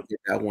think I'm Yeah, gonna get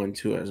that one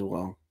too as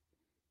well.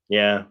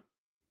 yeah.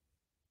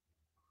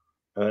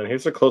 And then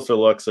here's a closer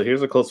look. So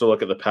here's a closer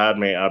look at the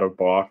Padme out of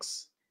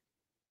box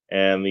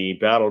and the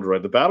battle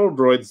droid. The battle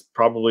droid's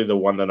probably the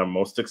one that I'm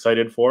most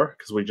excited for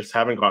because we just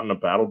haven't gotten a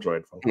battle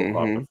droid Funko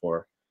Pop Mhm.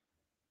 before.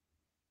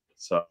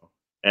 So,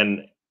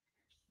 and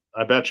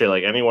I bet you,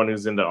 like anyone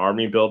who's into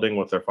army building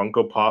with their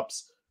Funko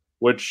Pops,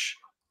 which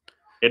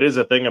it is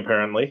a thing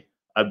apparently.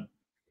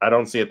 I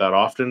don't see it that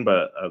often,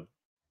 but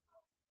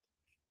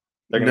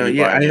they're going to No, be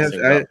yeah, buying these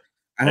things up,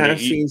 I and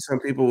have seen some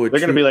people with they're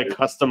going to be like troopers.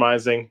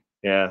 customizing.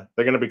 Yeah,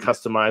 they're going to be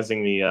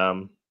customizing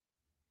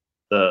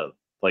the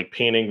like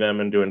painting them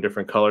and doing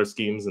different color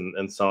schemes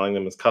and selling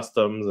them as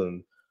customs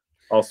and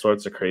all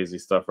sorts of crazy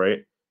stuff,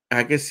 right?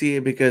 I can see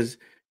it because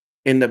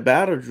in the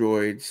battle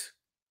droids,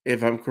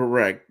 if I'm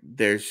correct,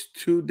 there's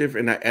 2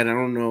 different and I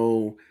don't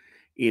know,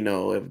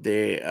 if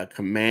they're a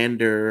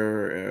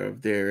commander or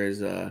if there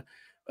is a,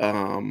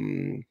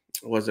 um,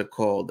 what's it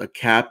called? A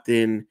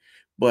captain,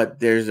 but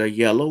there's a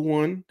yellow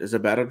one. There's a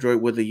battle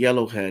droid with a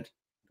yellow head,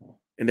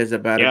 and there's a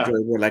battle Yeah,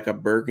 droid with, like, a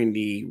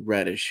burgundy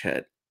reddish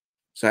head.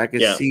 So I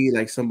could yeah, see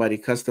like somebody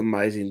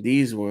customizing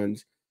these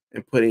ones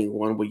and putting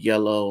one with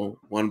yellow,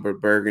 one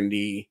with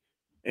burgundy,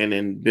 and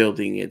then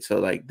building it. So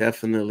like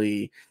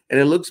definitely, and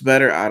it looks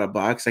better out of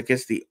box. I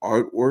guess the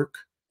artwork,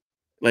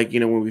 like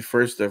when the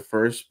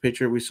first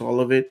picture we saw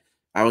of it,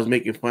 I was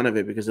making fun of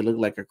it because it looked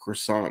like a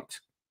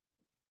croissant.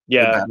 The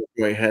yeah, battle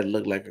droid head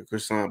looked like a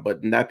croissant,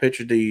 but in that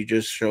picture that you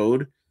just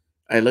showed,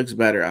 it looks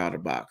better out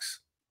of box.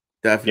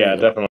 Definitely yeah.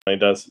 looks. Definitely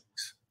does.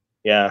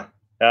 Yeah,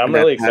 yeah. I'm And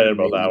that really excited Padme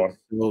about that one. looks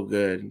so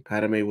good.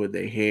 Padme with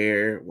the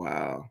hair,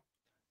 wow.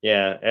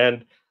 Yeah,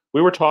 and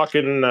we were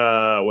talking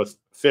with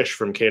Fish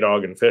from K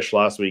Dog and Fish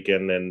last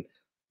weekend, and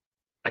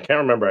I can't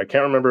remember. I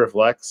can't remember if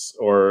Lex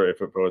or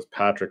if it was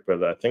Patrick,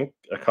 but I think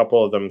a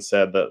couple of them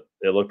said that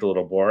it looked a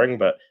little boring.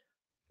 But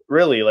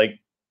really, like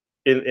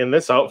in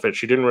this outfit,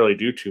 she didn't really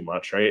do too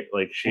much, right?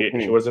 Like she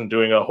Mhm. wasn't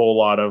doing a whole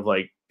lot of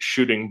like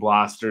shooting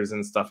blasters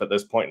and stuff at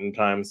this point in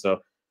time.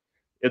 So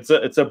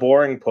it's a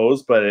boring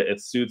pose, but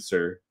it suits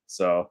her.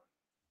 So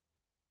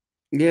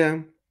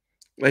Yeah.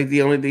 Like,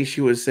 the only thing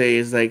she would say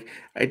is, like,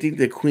 "I think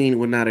the queen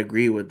would not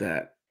agree with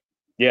that."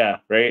 yeah,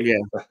 right. Yeah,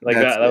 Like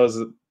that's that it.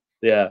 was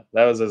yeah,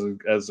 that was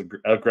as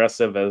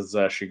aggressive as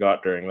she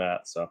got during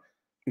that. So,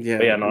 but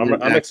Yeah, yeah, no, and I'm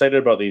then I'm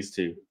excited about these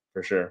two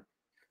for sure.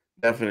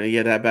 definitely,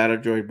 yeah, that battle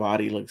droid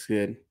body looks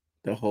good.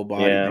 The whole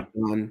body, the Yeah,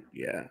 gun,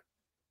 yeah.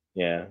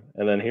 yeah.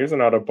 And then here's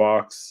an out of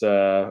box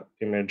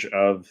image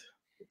of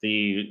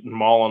the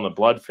Maul on the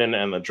Bloodfin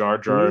and the Jar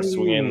Jar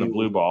swinging the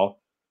blue Mm.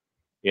 ball.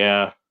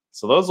 Yeah,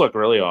 so those look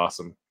really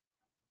awesome.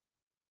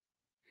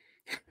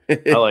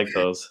 I like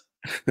those.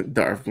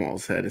 Darth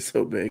Maul's head is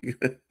so big.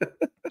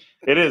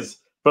 It is,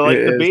 but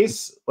It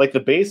is. like the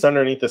base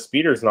underneath the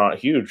speeder is not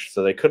huge,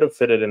 so they could have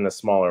fit it in a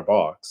smaller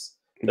box.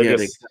 They're Yeah,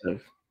 they just, kind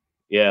of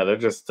yeah, they're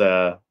just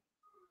they're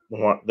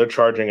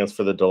charging us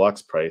for the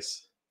deluxe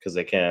price because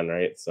they can,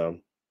 right? So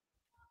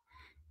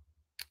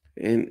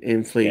yeah,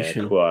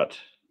 inflation. Kuat.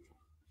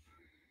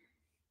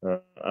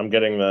 I'm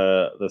getting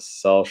the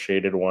cell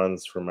shaded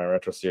ones for my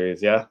retro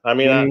series. Yeah, I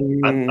mean,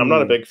 I'm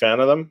not a Mm. big fan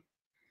of them.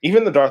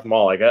 Even the Darth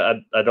Maul, like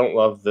I don't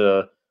love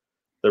the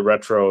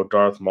retro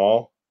Darth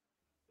Maul.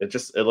 It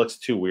looks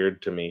too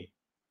weird to me.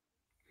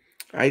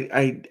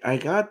 I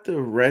got the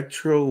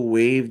retro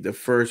wave, the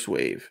first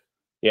wave,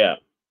 Yeah,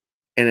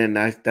 and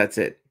then that's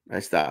it. I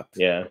stopped.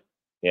 yeah,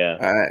 yeah.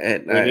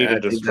 And We need a I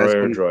think that's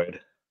destroyer when droid.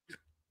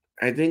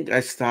 I think I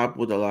stopped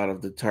with a lot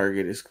of the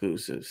Target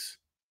exclusives.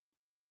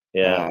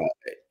 Yeah, Uh,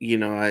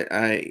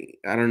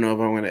 I don't know if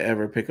I'm gonna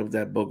ever pick up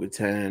that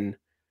Bo-Katan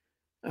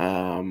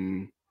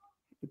um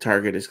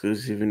Target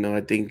exclusive, even though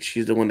I think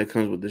she's the one that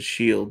comes with the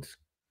shield.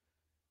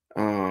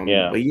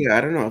 yeah, But yeah,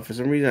 I don't know. For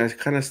some reason, I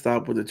kind of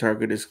stopped with the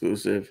Target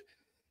exclusive.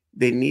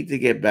 They need to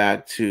get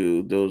back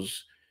to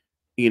those,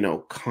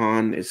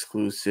 con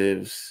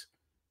exclusives,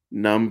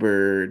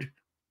 numbered.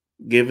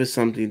 Give us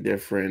something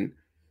different.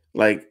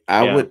 Like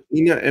I yeah, would,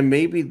 and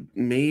maybe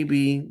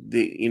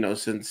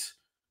since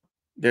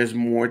there's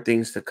more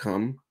things to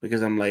come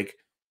because I'm like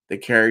the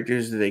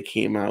characters that they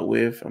came out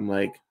with, I'm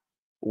like,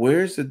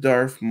 where's the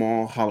Darth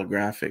Maul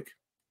holographic?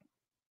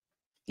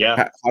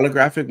 Yeah,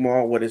 Holographic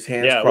Maul with his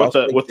hands yeah, crossed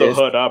like with the this,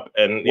 hood up,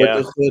 and with yeah,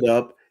 the hood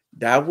up.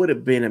 That would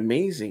have been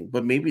amazing.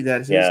 But maybe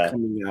that is yeah,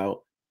 coming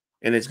out,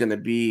 and it's gonna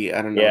be,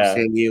 I don't know, yeah.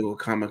 San Diego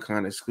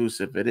Comic-Con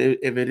exclusive.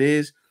 If it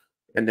is,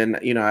 and then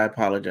I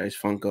apologize,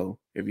 Funko.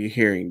 If you're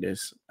hearing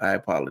this, I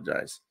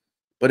apologize.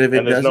 But if it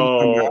And doesn't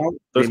come out,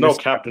 they there's no missed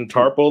an Captain opportunity.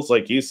 Tarples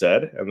like you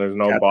said, and there's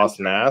no Captain Boss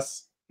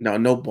Nass.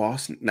 No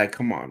boss. Like,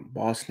 come on,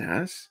 Boss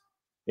Nass.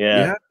 You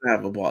Yeah, have to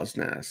have a Boss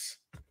Nass.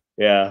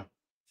 yeah,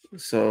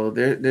 So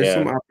there's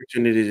some yeah,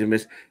 opportunities to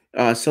miss.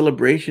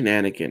 Celebration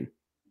Anakin,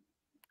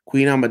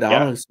 Queen yeah,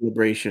 Amidala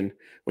celebration,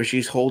 where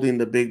she's holding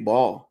the big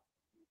ball.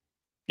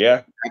 yeah.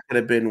 That could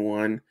have been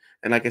one.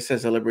 And like I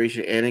said,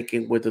 Celebration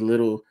Anakin with the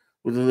little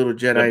The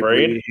Jedi braid,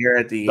 braid hair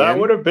at the that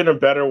would end. have been a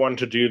better one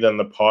to do than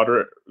the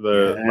Potter,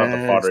 the not the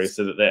Pod Yes. Race,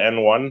 the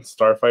N1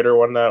 Starfighter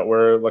one that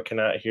we're looking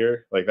at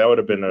here. Like that would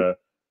have been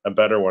a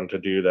better one to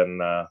do than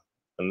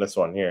this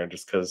one here,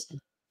 just because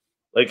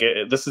like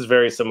this is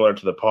very similar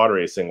to the pod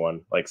racing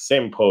one, like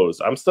same pose.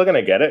 I'm still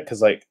gonna get it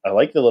because like I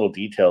like the little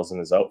details in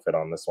his outfit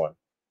on this one,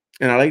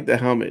 And I like the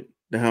helmet.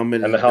 and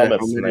the The helmet's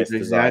helmet is nice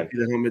design. exactly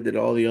the helmet that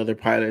all the other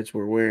pilots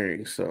were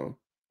wearing. So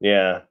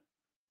Yeah,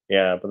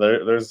 yeah, but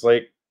there's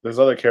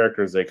other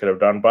characters they could have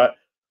done, but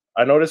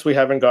I noticed we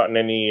haven't gotten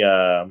any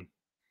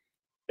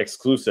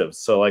exclusives.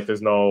 So like,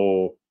 there's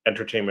no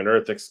Entertainment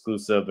Earth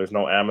exclusive, there's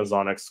no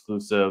Amazon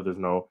exclusive, there's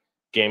no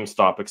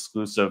GameStop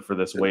exclusive for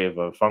this wave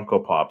of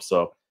Funko Pop.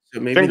 So so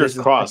maybe fingers this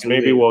is crossed. second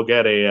Maybe wave. we'll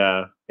get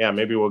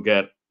maybe we'll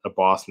get a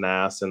Boss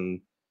Nass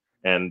and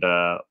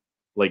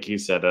like you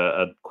said,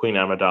 a Queen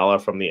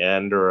Amidala from the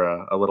end, or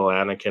a little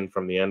Anakin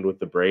from the end with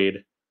the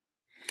braid.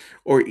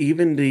 Or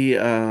even the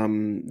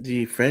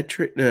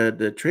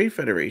the trade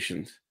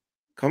federations.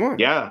 Come on.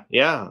 Yeah,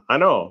 yeah, I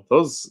know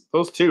those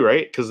two,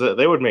 right? Because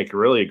they would make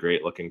really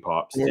great looking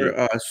pops too.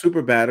 Or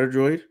Super Battle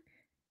Droid.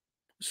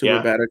 Super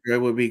Yeah, Battle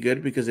Droid would be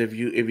good because if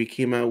you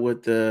came out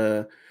with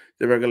the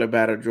regular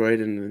Battle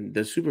Droid and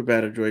the Super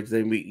Battle Droids,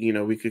 then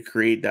we could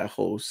create that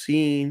whole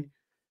scene.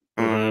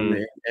 hmm,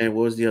 And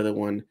what was the other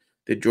one?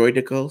 The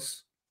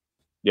Droidicals.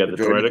 yeah, The the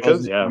Droidicals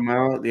Droidicas, that yeah, come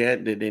out, yeah,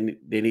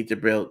 they need to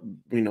build,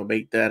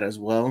 make that as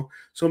well.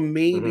 So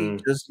maybe, hmm,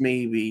 just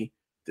maybe,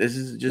 this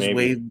is just maybe.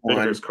 wave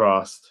Fingers one.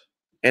 crossed.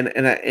 And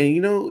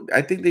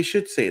I think they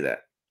should say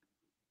that.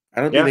 I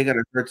don't think Yeah, they're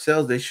gonna hurt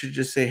sales. They should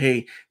just say,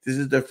 "Hey, this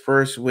is the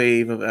first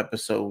wave of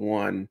episode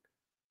one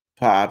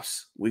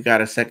pops. We got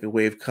a second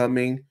wave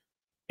coming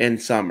in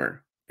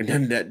summer," and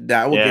then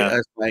that will get yeah,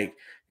 us like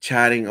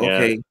chatting. yeah.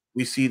 Okay,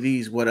 we see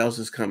these. What else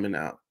is coming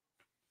out?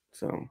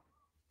 So,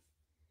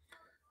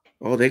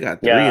 oh, they got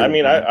Yeah, three I of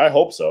mean, them. I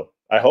hope so.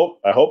 I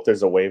hope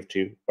there's a wave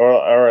two,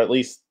 or at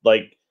least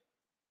like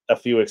a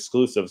few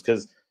exclusives.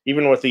 Because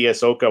even with the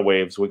Ahsoka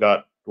waves, we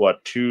got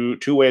what two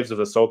waves of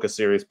Ahsoka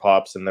series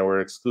pops, and there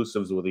were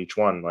exclusives with each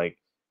one. Like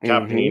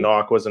Captain Mm-hmm.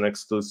 Enoch was an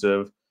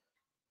exclusive.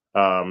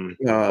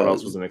 What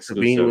else was an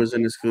Sabine exclusive? was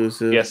an Yeah,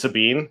 exclusive.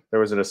 Sabine. There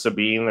was a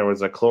Sabine. There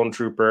was a Clone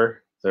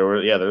Trooper. There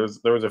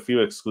was a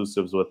few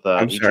exclusives with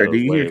I'm each of sorry.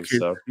 those waves.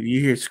 So Do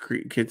you hear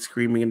kids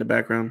screaming in the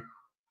background?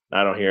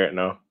 I don't hear it.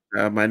 No.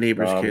 My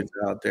neighbor's kids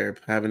Um, are out there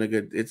having a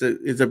good. It's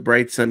a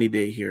bright sunny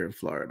day here in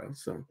Florida,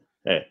 so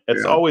Hey,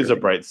 it's they're out always there. a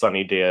bright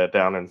sunny day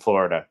down in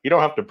Florida. You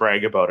don't have to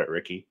brag about it,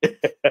 Ricky.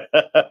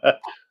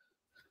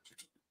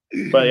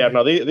 But yeah,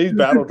 no, these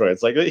battle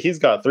droids, like he's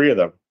got three of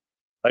them.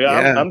 Like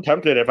Yeah. I'm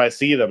tempted if I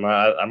see them,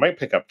 I might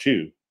pick up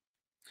two.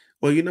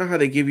 Well, you know how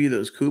they give you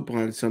those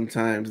coupons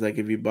sometimes, like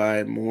if you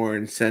buy more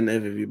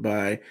incentive, if you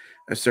buy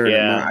a certain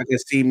amount. Yeah, I can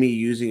see me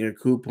using a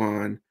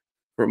coupon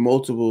for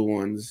multiple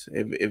ones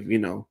if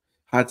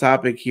Hot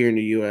Topic here in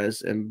the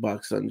US and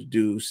Buxton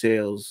do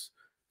sales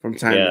from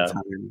time to yeah,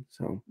 time.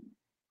 So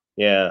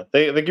yeah.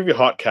 They give you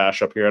hot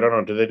cash up here. I don't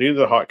know. Do they do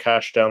the hot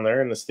cash down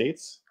there in the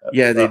States?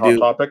 yeah, they Hot do.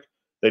 Topic?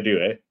 They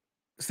do, eh?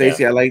 Yeah,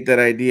 Stacy, I like that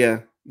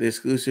idea. The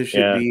exclusive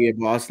should yeah, be a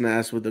Boss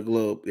Nass with the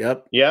globe.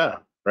 Yep. yeah.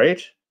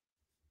 Right?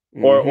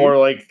 Hmm. Or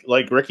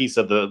like Ricky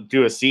said,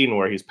 do a scene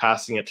where he's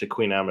passing it to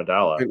Queen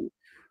Amidala.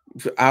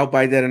 I'll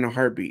buy that in a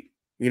heartbeat.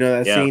 You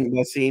know Yeah,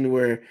 that scene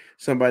where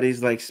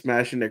somebody's like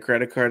smashing their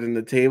credit card on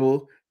the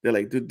table. They're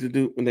like do do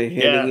do when they're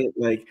handing yeah, it.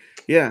 Like,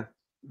 yeah,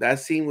 that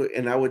scene would,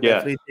 and I would yeah,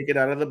 definitely take it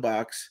out of the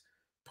box,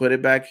 put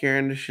it back here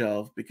on the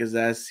shelf because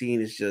that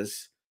scene is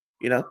just,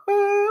 you know,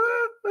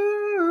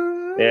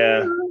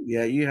 yeah,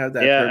 yeah, you have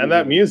that yeah. And permanent.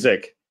 that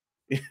music.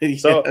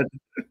 Yeah.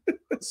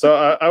 So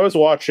I was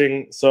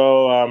watching.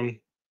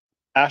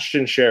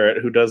 Ashton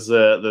Sherritt, who does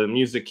the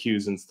music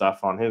cues and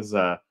stuff on his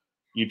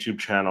YouTube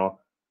channel.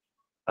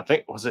 I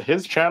think was it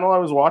his channel I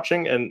was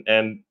watching,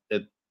 and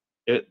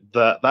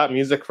that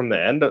music from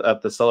the end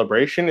at the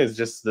celebration is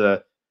just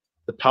the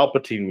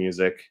Palpatine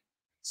music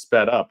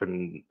sped up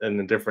and in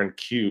a different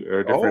cue or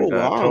a Oh different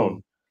wow.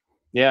 tone.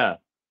 Yeah,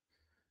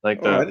 like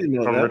Oh, I the didn't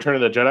know from that. Return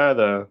of the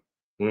Jedi.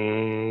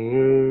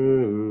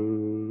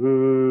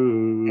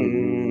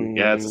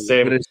 Yeah, it's the Mm,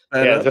 same.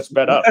 Yeah, it's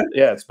sped up.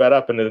 Yeah, it's sped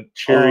up in a Oh,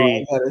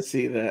 cheery I gotta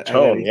see that.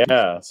 tone.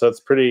 Yeah, so it's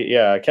pretty.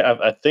 Yeah,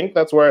 I think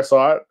that's where I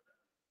saw it.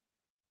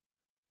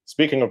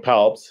 Speaking of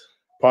Palps,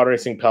 Pod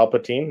Racing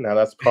Palpatine. Now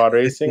that's Pod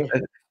Racing.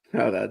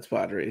 Oh, that's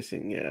pod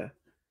racing. Yeah.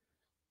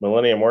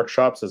 Millennium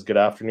Workshop says, "Good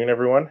afternoon,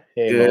 everyone."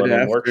 Hey, Good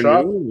Millennium Workshop.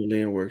 afternoon,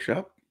 Millennium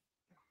Workshop.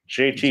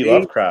 JT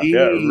Lovecraft.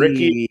 Yeah,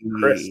 Ricky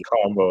Chris JT.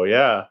 combo.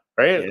 Yeah,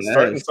 right.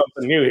 Starting Yes.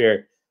 something new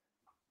here.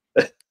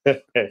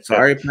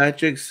 Sorry,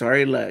 Patrick.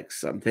 Sorry,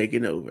 Lex. I'm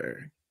taking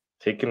over.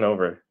 Taking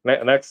over.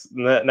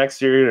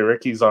 Next year,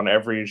 Ricky's on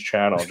every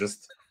channel,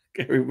 just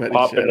Everybody shut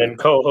popping up. and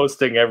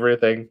co-hosting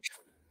everything.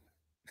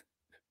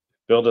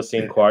 Build a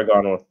scene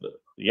Qui-Gon with.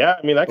 Yeah,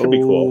 I mean that could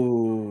be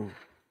cool. Oh.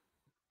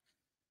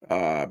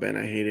 Ah, man,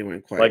 I hate it when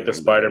Like the Qui-Gon died.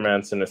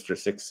 Spider-Man Sinister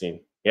Six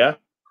scene. Yeah,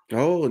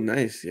 Oh,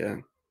 nice. Yeah.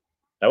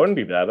 that wouldn't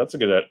be bad. That's a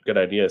good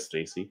idea,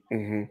 Stacy.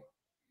 Mm-hmm.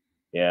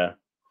 Yeah.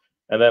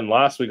 And then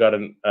last we got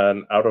an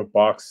out of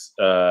box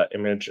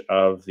image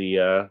of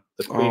the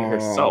Queen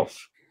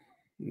herself.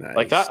 Nice.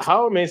 Like that.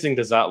 How amazing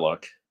does that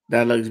look?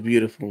 That looks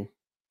beautiful.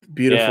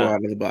 Beautiful Yeah.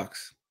 out of the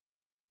box.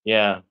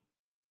 Yeah.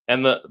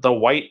 And the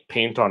white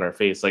paint on her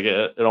face, like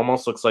it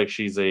almost looks like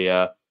she's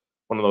a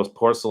one of those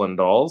porcelain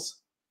dolls.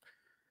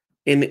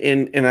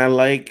 And I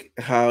like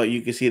how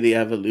you can see the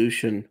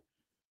evolution,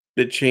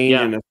 the change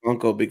in the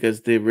Funko,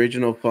 because the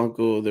original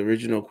Funko, the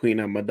original Queen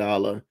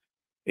Amidala,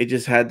 it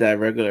just had that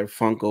regular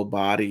Funko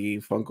body,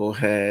 Funko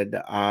head,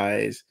 the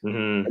eyes.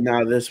 Mm-hmm. And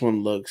now this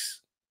one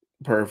looks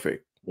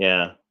perfect.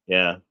 Yeah,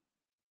 yeah.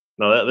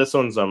 No, this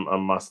one's a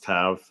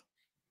must-have.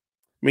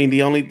 I mean,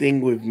 the only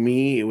thing with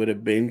me, it would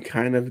have been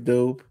kind of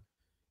dope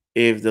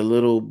if the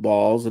little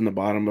balls in the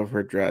bottom of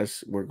her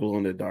dress were glow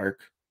in the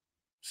dark.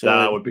 So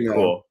That would be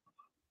cool.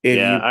 If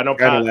Yeah, you I know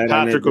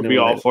Patrick would be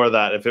all for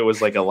that if it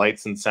was like a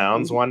lights and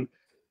sounds one.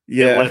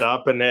 Yeah, it lit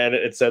up and then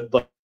it said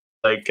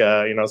like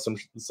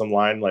some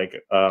line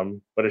like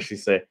what does she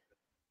say?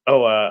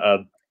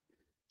 Oh,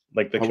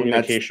 like the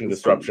communication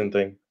disruption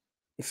thing.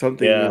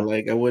 Something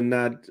like I would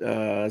not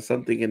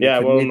something in the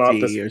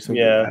committee or something.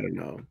 Yeah. I don't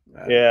know.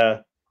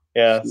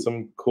 Yeah.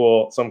 Some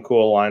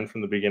cool line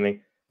from the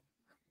beginning.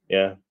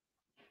 Yeah.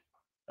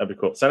 That'd be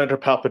cool. Senator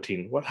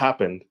Palpatine, what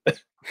happened?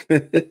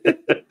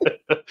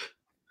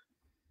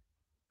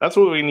 That's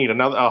what we need. A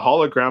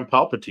hologram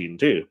Palpatine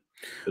too.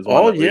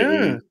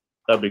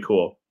 That'd be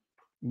cool.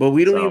 But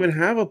we don't even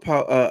have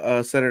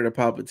a Senator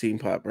Palpatine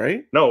pop,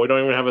 right? No, we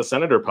don't even have a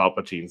Senator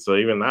Palpatine. So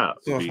even that.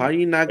 So how are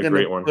you not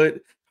gonna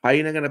put? How are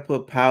you not gonna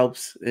put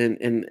Palps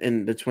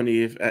in the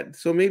 20th?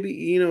 So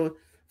maybe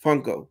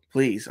Funko,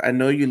 please. I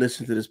know you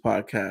listen to this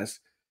podcast.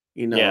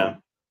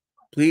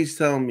 Please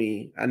tell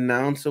me.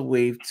 Announce a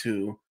Wave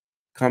 2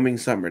 coming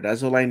summer.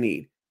 That's all I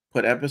need.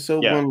 Put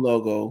episode 1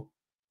 logo,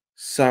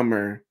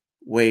 summer,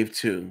 Wave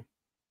 2.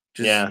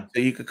 So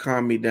you could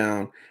calm me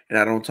down and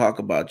I don't talk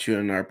about you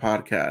in our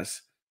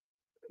podcast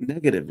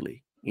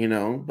negatively,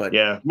 But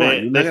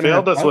they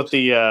failed us with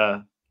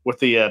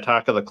the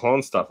Attack of the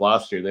Clone stuff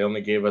last year. They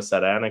only gave us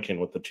that Anakin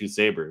with the 2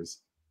 sabers.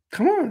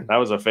 Come on, that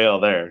was a fail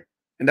there.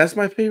 And that's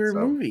my favorite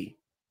movie.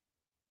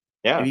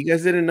 Yeah, if you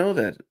guys didn't know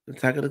that,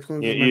 Attack of the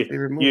Clones is my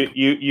favorite movie.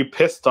 You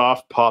pissed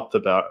off Pop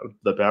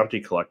the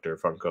Bounty Collector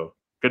Funko.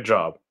 Good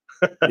job.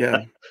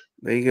 Yeah,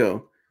 there you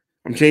go.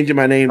 I'm changing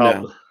my name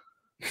now.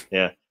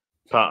 Yeah.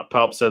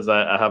 Palp says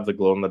I have the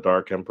glow in the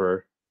dark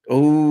Emperor.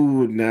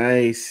 Oh,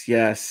 nice.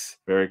 Yes.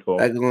 Very cool.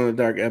 That glow in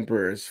the dark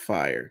Emperor is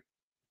fire.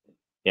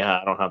 Yeah,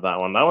 I don't have that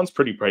one. That one's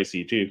pretty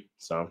pricey too.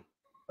 So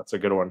that's a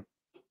good one.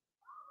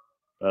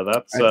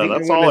 That's all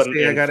in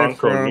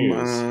Funko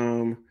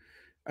news.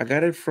 I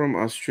got it from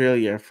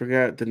Australia. I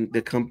forgot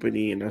the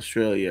company in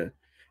Australia.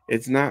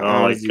 It's not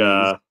like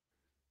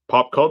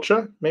Pop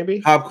Culture,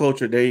 maybe? Pop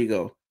Culture. There you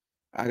go.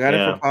 I got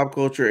it for Pop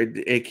Culture.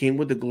 It came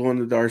with the glow in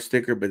the dark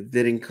sticker, but it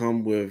didn't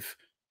come with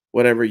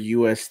whatever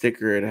US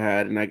sticker it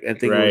had. And I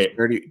think it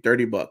was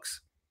 $30.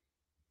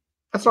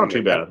 That's not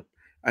too bad.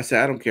 I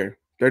said, I don't care.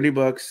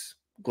 $30,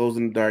 glows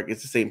in the dark.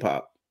 It's the same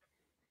pop.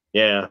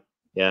 Yeah,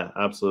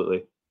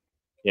 absolutely.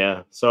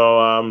 Yeah.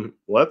 So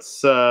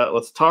let's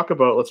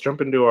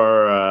jump into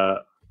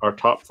our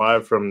top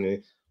 5 from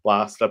the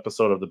last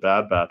episode of the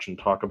Bad Batch and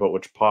talk about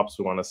which pops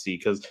we want to see,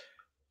 because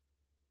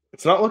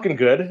it's not looking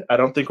good. I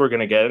don't think we're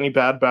gonna get any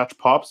Bad Batch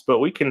pops, but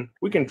we can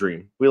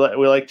dream. We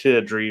like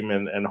to dream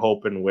and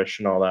hope and wish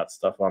and all that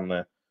stuff on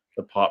the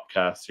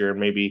Popcast here.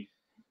 Maybe,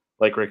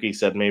 like Ricky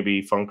said,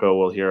 maybe Funko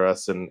will hear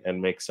us and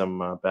make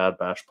some Bad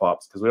Batch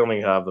pops, because we only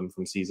have them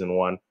from season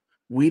 1.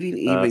 We didn't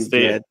even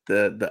get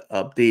the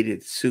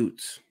updated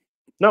suits.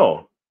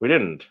 No, we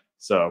didn't.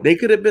 So they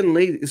could have been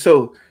lazy.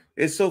 So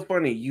it's so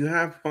funny. You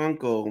have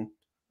Funko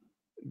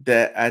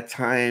that at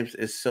times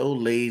is so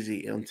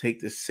lazy and take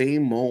the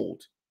same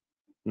mold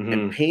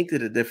and paint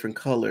it a different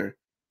color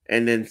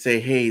and then say,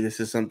 hey, this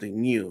is something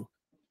new.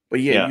 But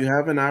you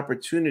have an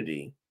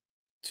opportunity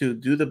to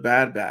do the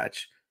Bad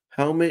Batch,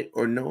 helmet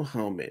or no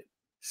helmet.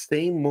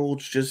 Same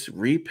molds, just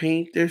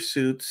repaint their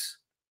suits.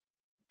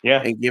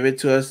 Yeah. And give it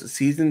to us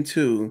season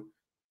 2.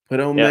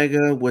 Put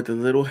Omega with a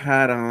little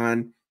hat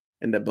on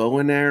and the bow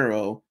and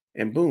arrow,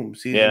 and boom,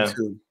 season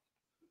 2.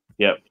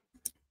 Yep.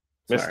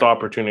 Missed Sorry.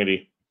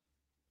 opportunity.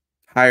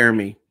 Hire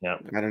me. Yeah.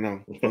 I don't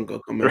know. Funko,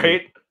 come at me.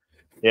 Right?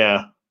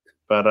 Yeah.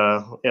 But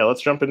yeah,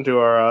 let's jump into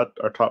our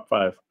top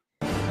 5.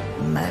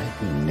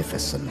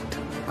 Magnificent,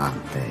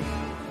 aren't they?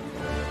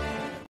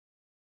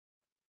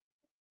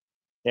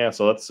 Yeah,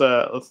 so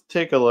let's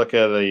take a look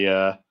at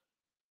the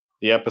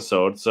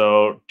episode.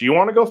 So, do you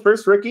want to go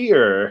first, Ricky,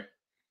 or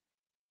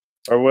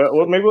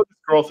well, maybe we'll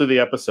scroll through the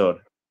episode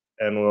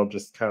and we'll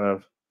just kind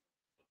of,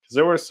 because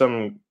there were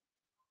some,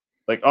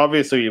 like,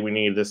 obviously we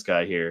need this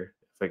guy here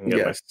if I can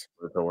get my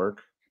to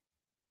work.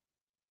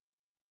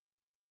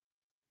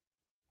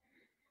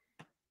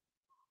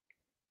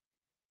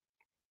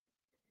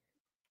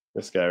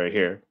 This guy right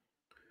here.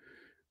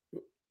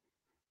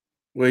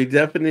 We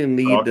definitely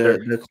need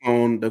the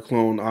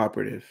clone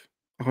operative.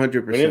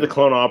 100%. We need the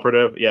clone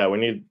operative. Yeah, we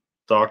need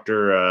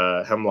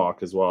Dr.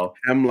 Hemlock as well.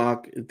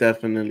 Hemlock,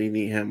 definitely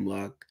need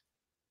Hemlock.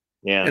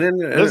 Yeah. And then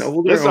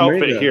this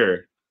outfit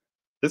here.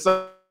 This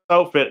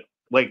outfit,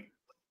 like,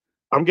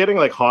 I'm getting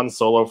like Han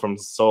Solo from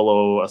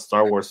Solo, a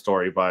Star Wars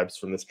story vibes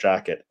from this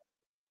jacket.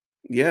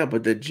 Yeah,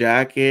 but the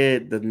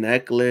jacket, the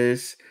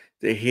necklace,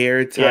 the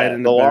hair tied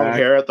in the long back.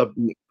 hair at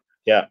the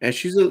and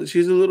she's a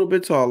little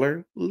bit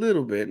taller, a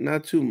little bit,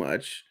 not too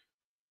much.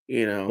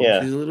 You know,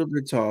 she's a little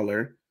bit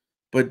taller,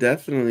 but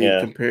definitely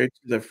compared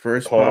to the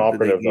first pop that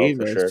they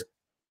gave us. Sure.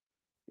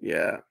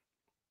 Yeah.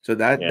 So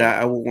that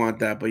I would want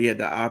that, but yeah,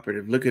 the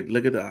operative. Look at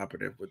the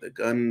operative with the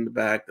gun in the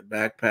back, the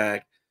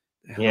backpack,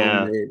 the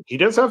helmet. He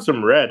does have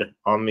some red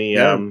on the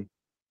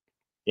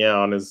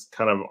on his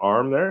kind of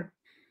arm there.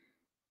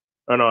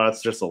 Oh no,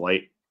 that's just a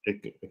light.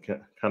 It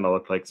kind of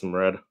looked like some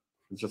red.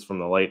 It's just from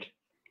the light.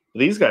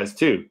 These guys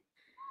too.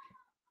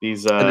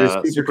 These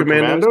super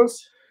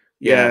commandos.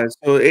 Yeah,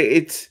 so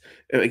it's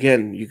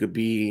again, you could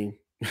be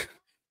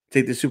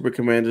take the super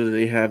commando that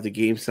they have the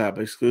GameStop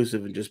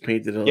exclusive and just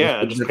paint it all.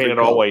 Yeah, just paint it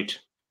all white.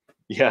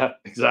 Yeah,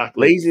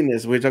 exactly.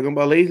 Laziness. We're talking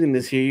about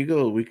laziness. Here you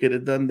go. We could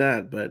have done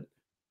that, but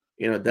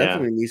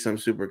definitely need some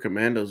super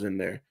commandos in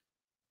there.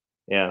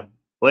 Yeah,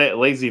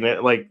 laziness.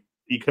 Like,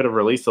 you could have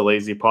released a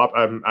lazy pop.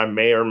 I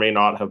may or may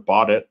not have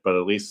bought it, but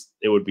at least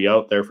it would be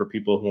out there for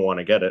people who want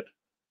to get it.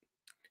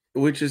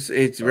 Which is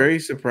very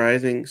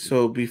surprising.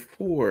 So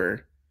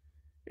before,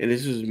 and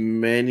this was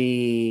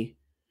I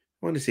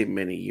want to say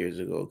many years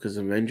ago, because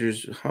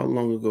Avengers. How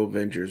long ago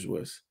Avengers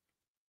was?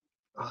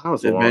 That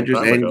was the a long Avengers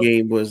time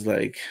Endgame was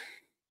like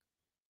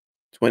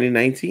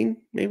 2019,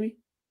 maybe.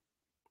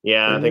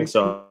 Yeah, I think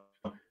so.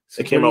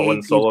 It came out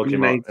when Solo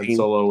came out, and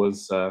Solo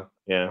was So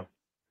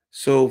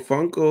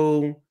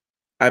Funko,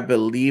 I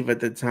believe at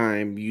the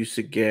time, used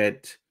to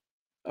get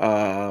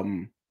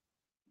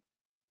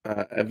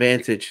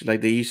advantage,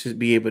 like they used to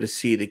be able to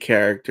see the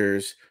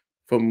characters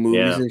from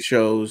movies and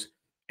shows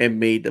and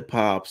made the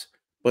pops,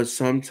 but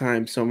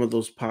sometimes some of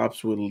those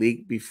pops would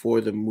leak before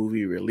the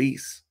movie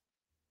release.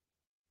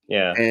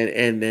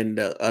 And then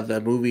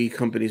the movie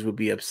companies would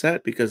be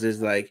upset because it's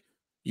like,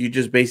 you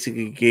just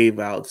basically gave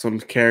out some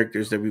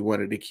characters that we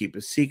wanted to keep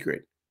a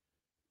secret.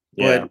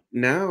 But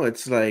now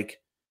it's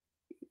like,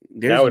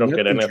 there's we don't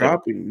get anything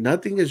dropping.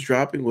 Nothing is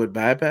dropping with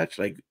Bad Batch.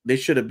 Like, there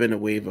should have been a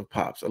wave of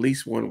pops, at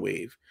least one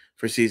wave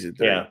for season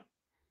 3.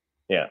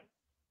 Yeah.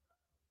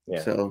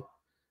 So,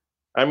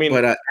 I mean,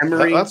 but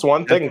Emery, that's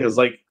one thing, because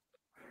like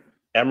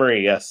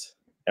Emery,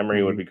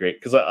 would be great,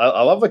 because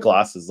I love the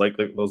glasses, like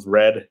those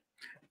red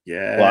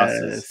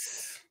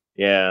glasses.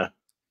 Yeah.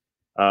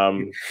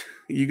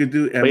 You could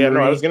do Emery. But yeah,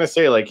 no, I was gonna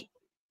say, like,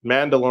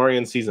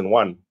 Mandalorian season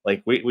 1.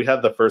 Like, we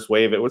had the first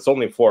wave. It was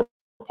only 4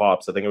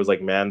 pops. I think it was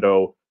like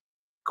Mando,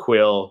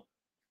 Quill,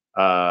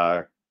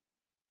 the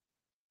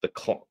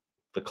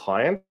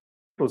client.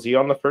 Was he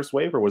on the first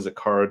wave, or was it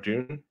Cara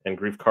Dune and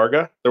Grief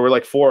Karga? There were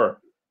like 4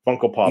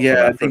 Funko Pops in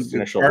that first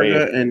initial wave.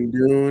 And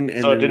Dune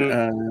and so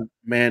then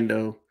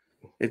Mando.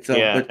 It's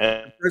but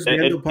the first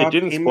Mando pop it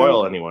didn't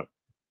spoil anyone.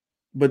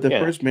 But the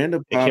first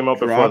Mando pop came out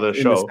before the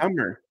show. In the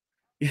summer.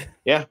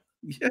 Yeah.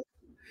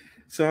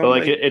 So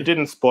like it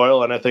didn't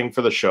spoil anything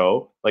for the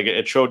show. Like,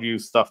 it showed you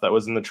stuff that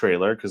was in the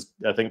trailer, because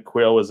I think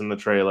Quill was in the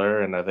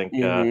trailer, and I think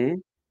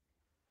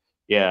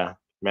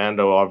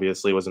Mando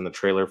obviously was in the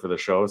trailer for the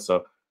show.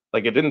 So,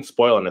 like, it didn't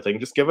spoil anything.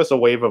 Just give us a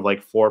wave of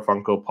like 4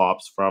 Funko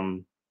Pops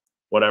from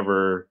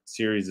whatever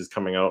series is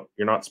coming out.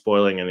 You're not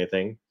spoiling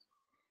anything.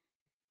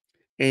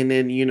 And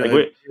then,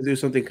 like, do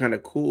something kind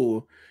of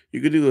cool.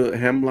 You could do a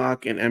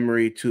Hemlock and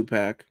Emery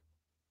 2-pack.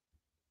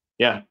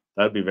 Yeah,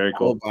 that'd be very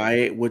cool. I'll buy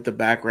it with the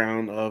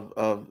background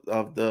of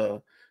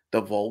the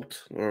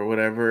vault or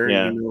whatever.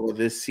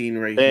 This scene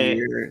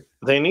here.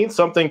 They need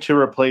something to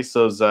replace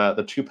those the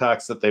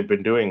 2-packs that they've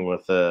been doing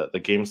with the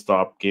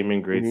GameStop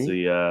gaming greats,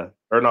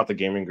 or not the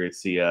gaming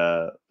greats,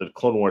 the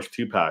Clone Wars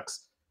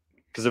 2-packs,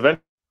 because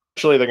eventually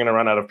they're going to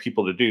run out of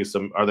people to do.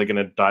 So are they going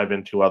to dive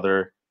into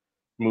other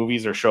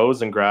movies or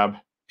shows and grab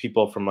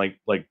people from like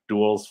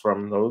duels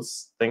from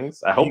those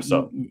things? I hope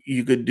so.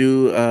 You could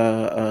do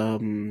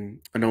an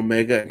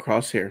Omega and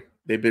Crosshair.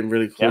 They've been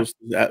really close to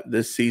that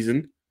this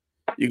season.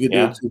 You could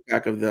do a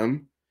 2-pack of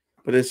them,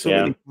 but there's so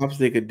many pops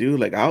they could do.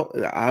 Like,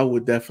 I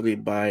would definitely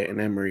buy an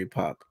Emery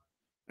pop.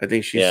 I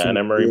think she's Yeah, super and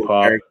Emery cool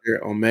Pop.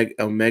 character.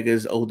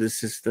 Omega's oldest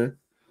sister.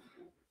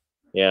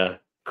 Yeah,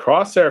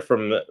 Crosshair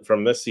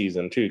from this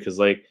season too, because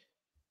like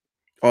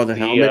Oh, the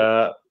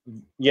helmet.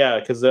 Yeah,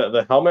 because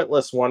the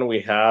helmetless one we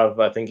have,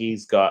 I think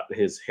he's got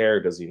his hair.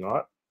 Does he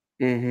not?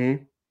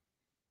 Mm-hmm.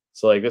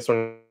 So like this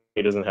one,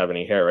 he doesn't have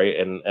any hair, right?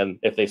 And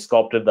if they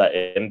sculpted that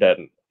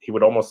indent, he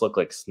would almost look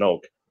like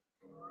Snoke.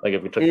 Like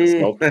if we took the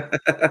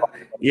Snoke,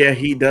 Yeah,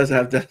 he does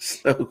have that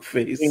Snoke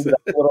face. cleaned it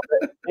up a little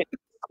bit,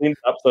 cleaned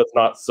it up so it's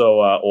not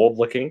so old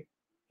looking.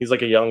 He's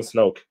like a young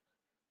Snoke.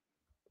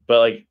 But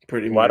like,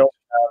 Pretty why much.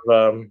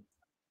 don't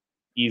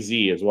we have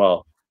EZ as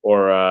well?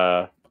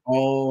 Or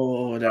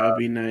Oh, that would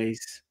be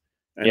nice.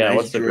 A yeah, nice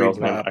what's the girl's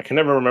droid name? pop. I can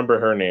never remember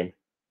her name.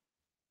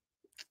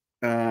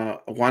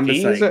 Wanda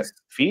Fee, is it? Sykes.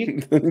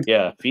 Fee?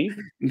 Yeah, Fee?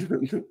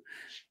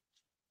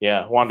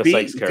 Yeah, Wanda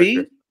Sykes' character.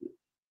 Fee?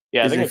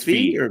 Yeah, I Is think it it's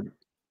Fee Fee. or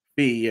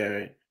Fee?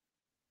 Yeah.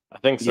 I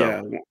think so.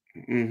 Yeah.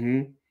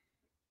 Mm-hmm.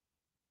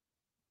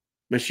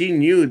 But she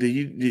knew.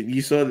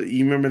 You saw that?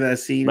 You remember that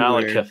scene where,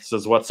 Malekith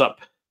says, "What's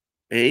up?"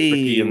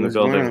 Ricky hey, in the what's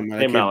going building. on,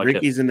 Hey, Malekith? Malekith.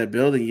 Ricky's in the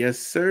building. Yes,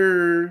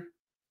 sir.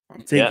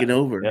 I'm taking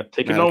over. Yeah,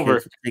 taking Malekith,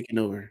 over. taking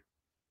over.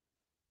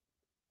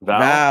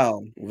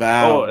 Val. Oh,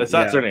 Val.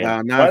 that's her Yeah, name.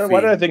 Val, not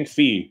Why did I Fee. think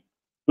Fee?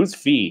 Who's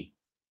Fee?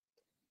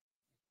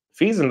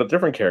 Fee's a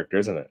different character,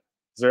 isn't it?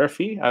 Is there a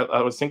Fee?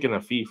 I was thinking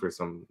of Fee for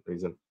some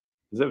reason.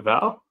 Is it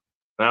Val?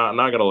 Now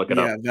I gotta look it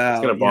Yeah, up. It's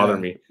Val. gonna bother Yeah,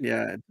 me.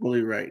 yeah,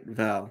 totally right.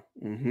 Val.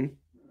 Mm-hmm.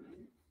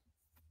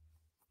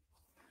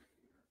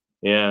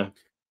 Yeah, I'm just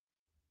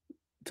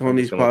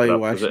Tony's gonna look it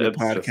probably up because watching the it's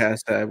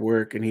just podcast at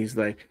work, and he's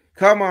like,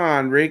 "Come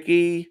on,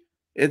 Ricky,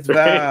 it's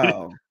right.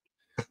 Val."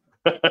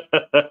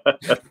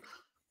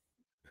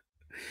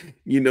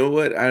 You know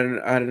what? I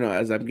don't know.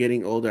 As I'm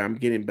getting older, I'm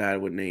getting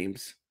bad with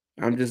names.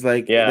 I'm just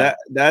like Yeah,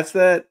 That's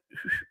that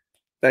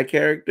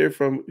character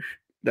from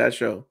that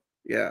show.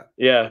 Yeah.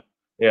 yeah,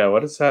 yeah.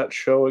 What is that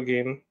show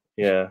again?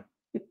 Yeah,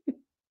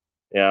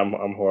 yeah.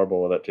 I'm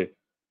horrible with it too.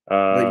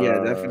 But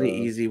yeah, definitely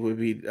Uh, easy would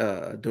be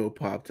a dope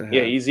pop to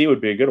yeah, have. Easy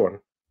would be a good one.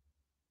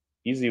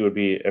 Easy would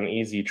be an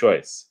easy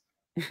choice.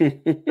 No,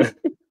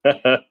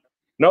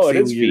 it See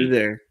is what you did Fee.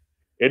 there.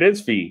 It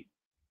is Fee.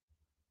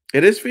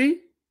 It is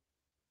Fee?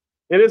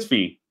 It is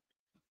Fee.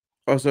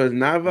 Oh, so it's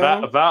not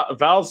Val?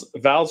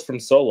 Val's from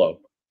Solo.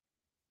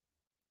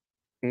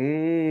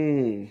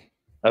 Mm.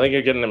 I think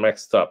you're getting it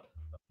mixed up.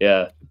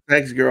 Yeah,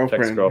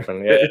 Ex-girlfriend.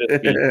 ex-girlfriend. Yeah, it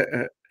is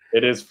Fee.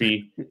 It is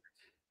Fee.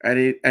 I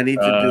need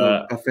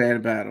to do a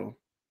fan battle.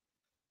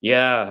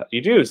 Yeah,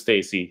 you do,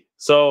 Stacy.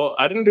 So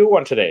I didn't do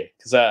one today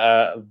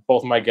because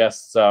both my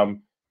guests,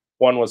 one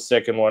was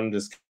sick and one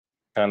just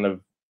kind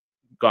of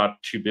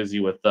got too busy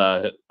with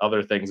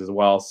other things as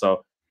well.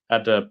 So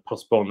had to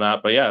postpone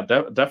that. But yeah,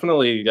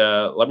 definitely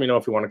let me know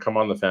if you want to come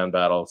on the fan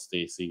battle,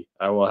 Stacy.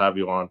 I will have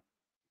you on.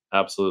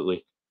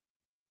 Absolutely.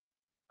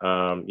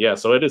 Yeah,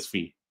 so it is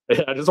Fee.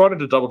 I just wanted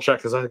to double check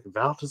because I think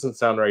Val doesn't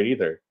sound right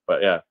either.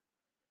 But yeah,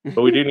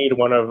 but we do need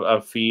one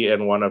of Fee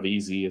and one of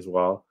Easy as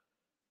well.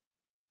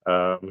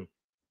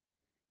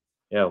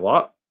 Yeah,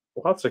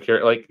 lots of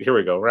care. Like here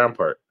we go,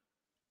 Rampart.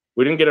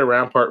 We didn't get a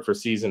Rampart for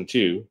season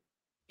 2.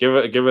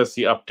 Give us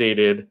the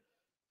updated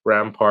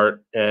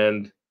Rampart,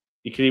 and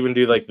you could even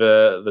do like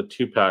the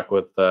 2-pack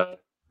with the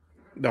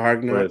what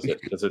Argonaut. is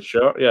it? Does it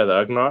show? Yeah, the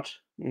Ugnaught,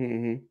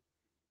 Mm-hmm.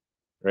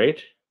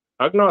 right?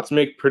 Ugnaughts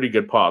make pretty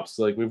good pops.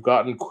 Like we've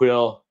gotten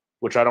Quill,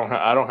 which I don't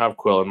have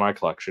Quill in my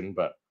collection,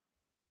 but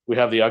we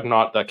have the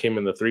Ugnaught that came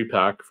in the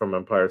 3-pack from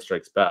Empire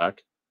Strikes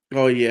Back.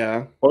 Oh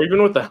yeah. Or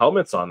even with the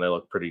helmets on, they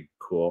look pretty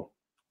cool.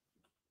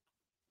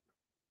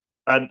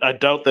 I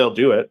doubt they'll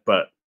do it,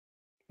 but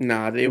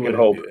Nah, they we can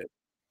wouldn't hope. do it.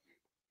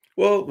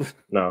 Well,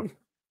 No.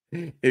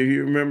 if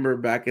you remember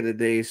back in the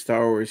day,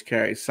 Star Wars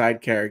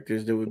side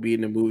characters that would be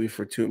in the movie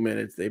for 2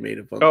 minutes, they made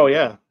a Funko. Oh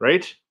yeah,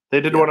 right. They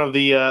did one of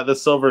the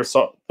silver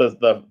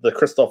the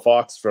Crystal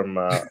Fox from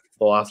the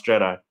Last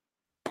Jedi.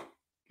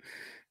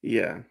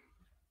 Yeah.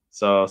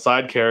 So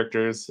side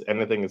characters,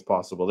 anything is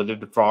possible. They did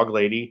the Frog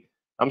Lady.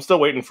 I'm still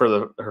waiting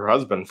for her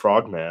husband,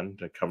 Frogman,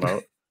 to come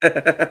out.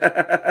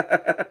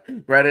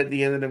 Right at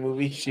the end of the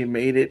movie, she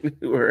made it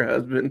to her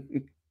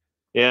husband.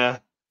 Yeah,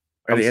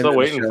 Or I'm the end still of the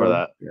waiting for show.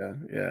 that.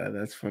 Yeah,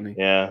 that's funny.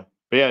 Yeah,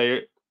 but yeah,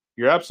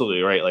 you're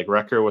absolutely right. Like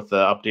Wrecker with the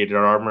updated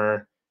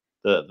armor,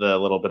 the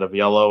little bit of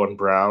yellow and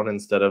brown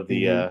instead of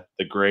the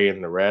gray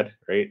and the red,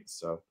 right?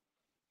 So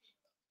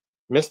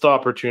missed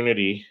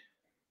opportunity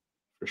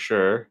for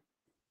sure.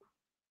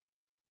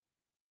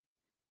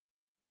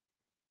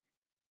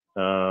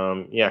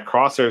 Yeah,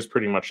 Crosshair is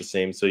pretty much the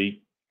same. So you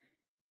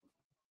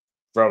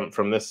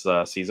from this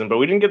season, but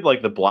we didn't get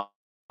like the black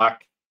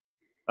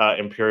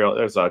Imperial.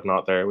 There's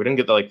not there. We didn't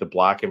get the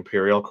black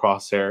Imperial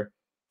Crosshair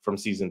from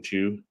season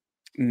 2.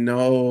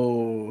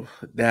 No,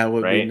 that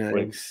would be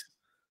nice.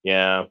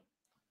 Yeah,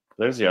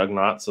 there's the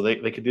Ugnaught. So they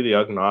could do the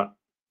Ugnaught.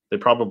 They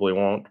probably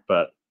won't,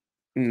 but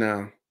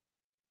no.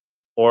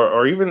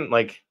 Or even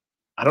like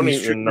I don't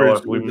These even know troopers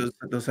if we with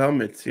those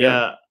helmets.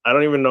 yeah, I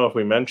don't even know if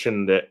we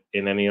mentioned it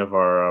in any of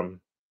our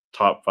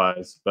top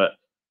 5s, but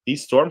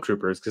these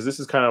stormtroopers, because this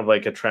is kind of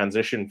like a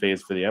transition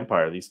phase for the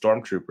Empire. These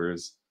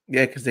stormtroopers,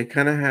 Yeah, because they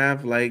kind of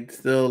have like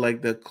still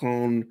like the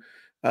clone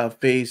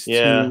phase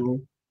yeah,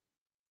 2.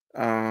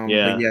 But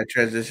yeah, yeah,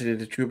 transitioning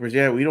to troopers.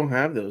 Yeah, we don't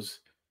have those.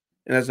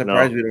 And I'm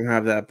surprised no, we don't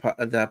have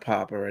that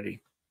pop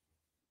already.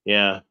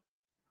 yeah.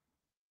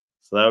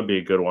 So that would be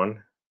a good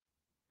one.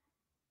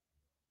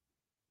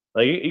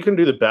 Like you can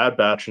do the Bad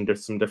Batch in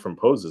some different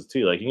poses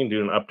too. Like you can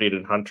do an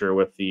updated Hunter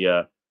with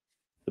the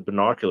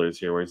binoculars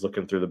here, where he's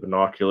looking through the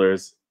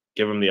binoculars.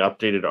 Give him the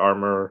updated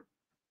armor.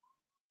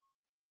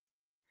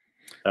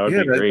 That would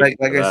Yeah, be great like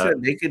for I that.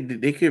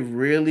 said, they could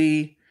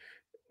really,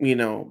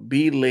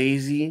 be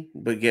lazy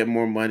but get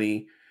more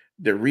money.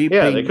 The Yeah,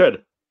 they repaint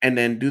could. and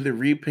then do the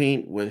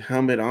repaint with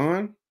helmet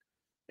on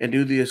and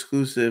do the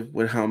exclusive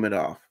with helmet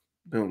off.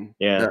 Boom.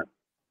 Yeah, Done.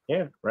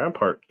 yeah.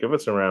 Rampart. Give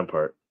us a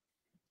Rampart.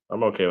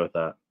 I'm okay with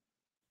that.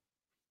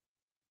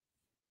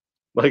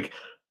 Like,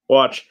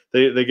 watch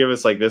they give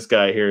us like this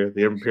guy here,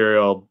 the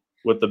Imperial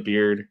with the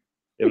beard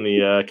in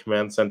the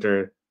command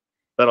center.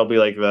 That'll be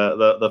like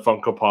the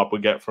Funko Pop we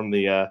get from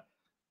the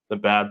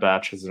Bad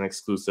Batch as an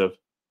exclusive.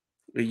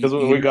 Because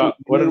we got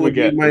You what know did what we would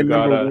be get? my We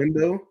got number one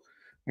though?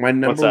 My what's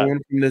number that?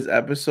 one from this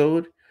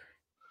episode,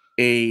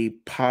 a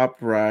pop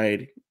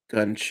ride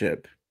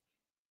gunship.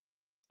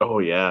 Oh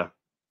yeah,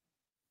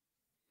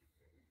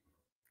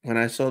 When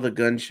I saw the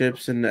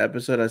gunships in the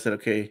episode, I said,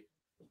 okay,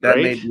 that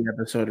right? made the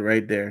episode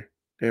right there.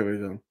 There we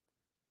go.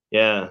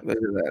 Yeah, Look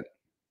at that.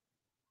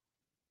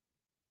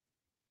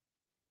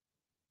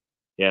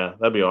 yeah,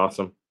 that'd be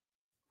awesome.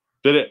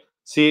 Did it?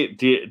 See,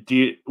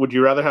 would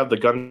you rather have the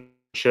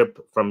gunship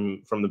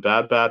from the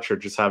Bad Batch or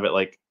just have it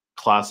like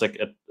classic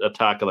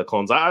Attack of the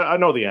Clones? I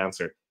know the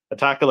answer.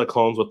 Attack of the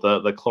Clones with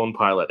the clone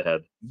pilot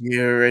head.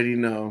 You already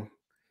know.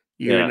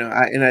 You already Yeah,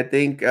 know. I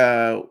think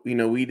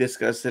we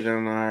discussed it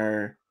on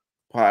our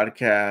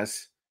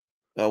podcast.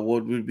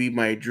 What would be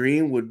my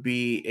dream would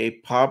be a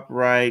pop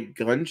ride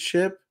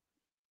gunship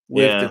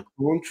with the yeah,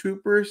 clone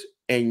troopers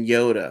and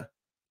Yoda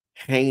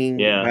hanging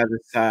yeah, by the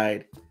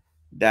side.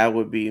 That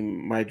would be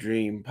my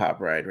dream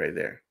pop ride right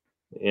there.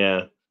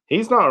 yeah.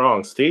 He's not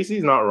wrong.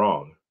 Stacy's not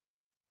wrong.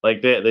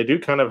 Like they do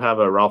kind of have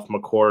a Ralph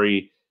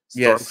McQuarrie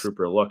Yes.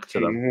 stormtrooper look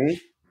to them,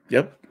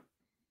 Yep.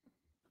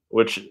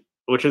 which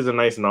which is a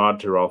nice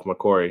nod to Ralph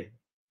McQuarrie.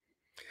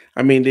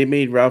 I mean, they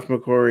made Ralph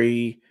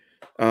McQuarrie,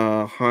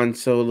 Han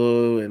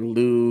Solo, and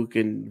Luke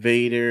and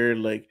Vader.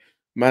 Like,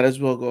 might as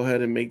well go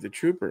ahead and make the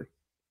trooper.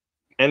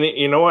 And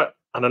you know what?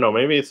 I don't know.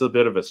 Maybe it's a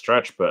bit of a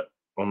stretch, but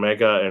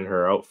Omega in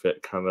her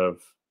outfit kind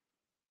of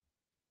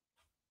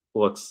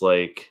looks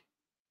like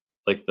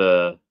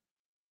the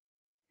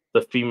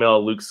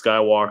female Luke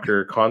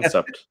Skywalker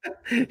concept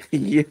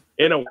Yeah,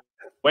 in a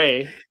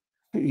way.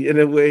 in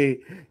a way,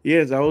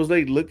 yes. I was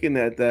like looking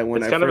at that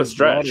when It's I kind of a first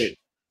bought it, stretch.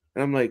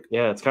 and I'm like,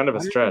 Yeah, it's kind of a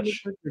why does it look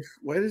stretch. like?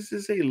 Why does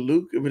it say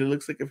Luke if it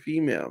looks like a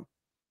female?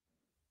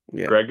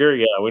 Yeah. Gregor,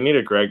 yeah, we need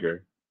a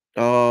Gregor.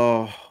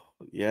 Oh,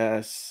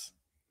 yes.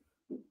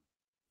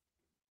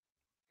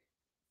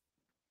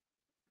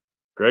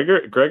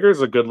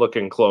 Gregor's a good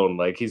looking clone.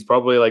 Like he's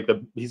probably like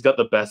he's got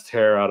the best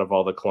hair out of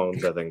all the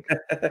clones, I think.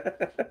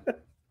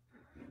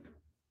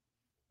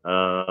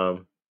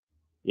 Um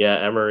yeah,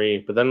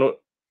 Emery. But then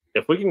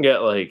if we can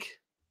get like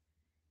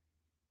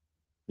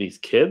these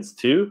kids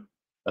too,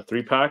 a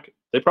 3-pack,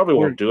 they probably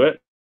poor, won't do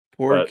it.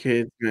 poor But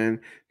kids,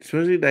 man.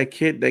 Especially that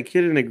kid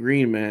in the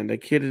green, man.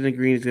 That kid in the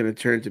green is gonna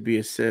turn to be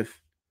a Sith.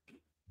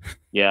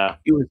 yeah,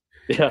 He was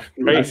yeah,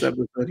 last right.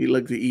 episode. He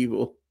looked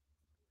evil.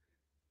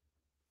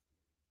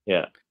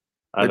 Yeah,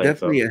 I But think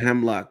definitely so. a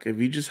hemlock. If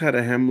you just had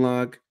a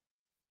hemlock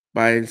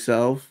by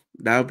itself,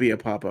 that would be a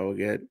pop I would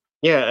get.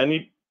 Yeah, and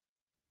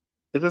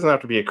it doesn't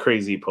have to be a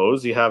crazy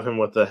pose. You have him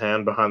with the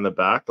hand behind the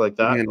back like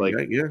Yeah, that. Like,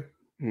 yeah.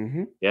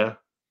 Hmm. yeah,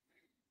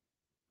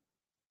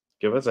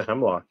 give us a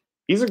hemlock.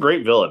 He's a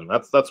great villain.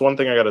 That's one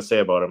thing I got to say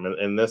about him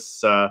in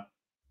this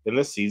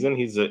season.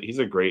 He's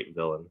a great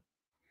villain.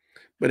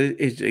 But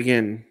it's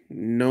again,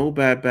 no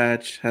Bad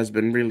Batch has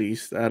been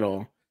released at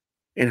all.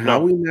 And how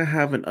No, we not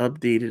have an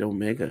updated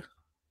Omega?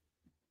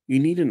 You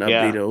need an yeah,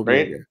 updated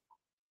right. Omega.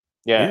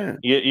 Yeah,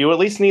 Yeah. you at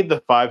least need the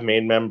 5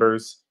 main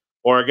members,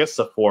 or I guess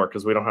the 4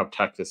 because we don't have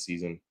Tech this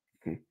season.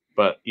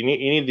 But you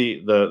need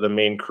the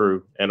main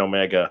crew and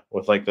Omega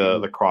with like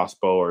Mhm. the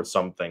crossbow or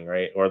something,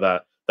 right? Or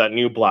that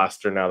new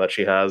blaster now that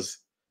she has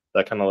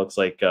that kind of looks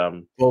like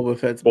Boba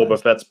Fett's Boba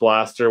blast. Fett's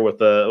blaster with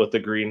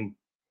the green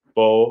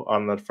bow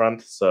on the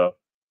front. So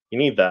you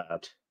need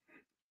that.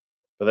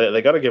 But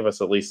they got to give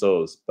us at least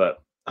those.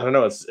 But I don't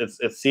know.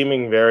 It's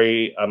seeming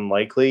very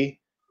unlikely,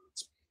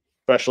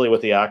 especially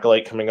with the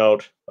Acolyte coming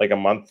out like a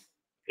month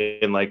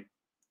in like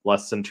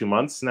less than 2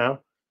 months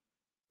now.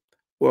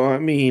 Well, I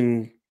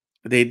mean,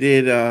 they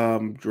did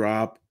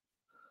drop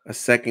a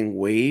second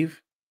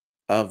wave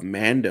of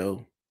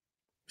Mando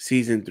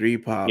season 3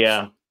 pops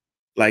Yeah,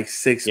 like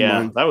 6 yeah,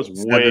 months, that was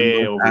 7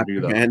 way months after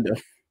overdue though. Mando.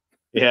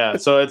 Yeah,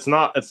 so it's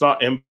not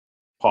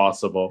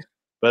impossible,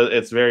 but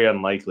it's very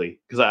unlikely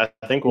because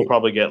I think we'll Yeah,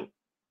 probably get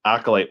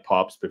Acolyte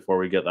pops before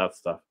we get that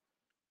stuff.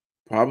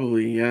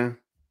 probably, yeah.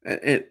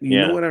 And you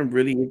know Yeah, what I'm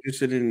really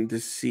interested in to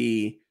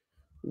see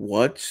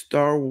what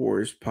Star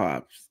Wars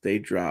pops they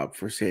drop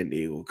for San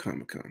Diego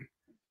Comic Con.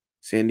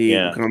 San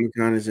Diego yeah, Comic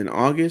Con is in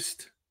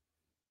August.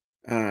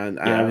 yeah,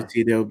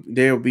 Obviously,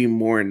 there'll be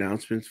more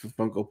announcements for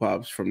Funko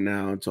Pops from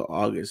now until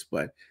August,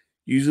 but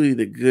usually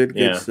the good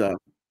yeah, stuff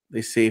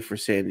they save for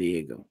San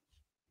Diego.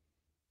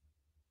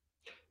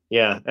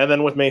 yeah. And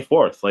then with May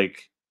 4th,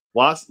 like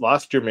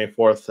last year, May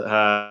 4th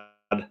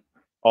had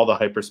all the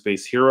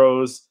hyperspace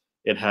heroes.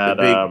 It The had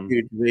big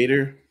huge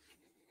Vader.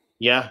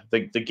 yeah, the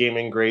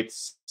gaming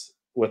greats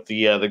with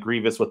the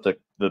Grievous with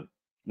the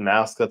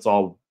mask that's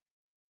all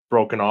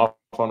broken off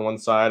on one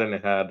side, and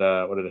it had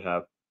what did it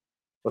have?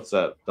 What's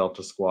that?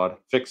 Delta Squad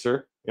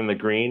Fixer in the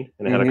green,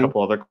 and it had a Hmm.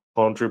 couple other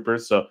clone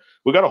troopers. So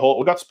we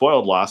got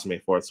spoiled last May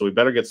 4th, so we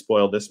better get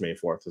spoiled this May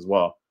 4th as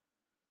well.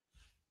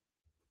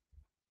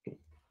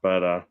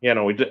 But yeah,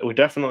 no, we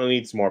definitely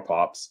need some more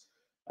pops.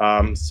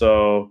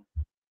 So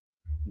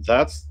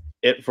that's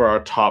it for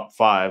our top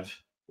five.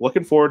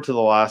 Looking forward to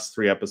the last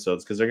three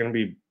episodes because they're gonna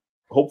be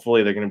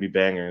hopefully they're gonna be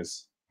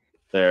bangers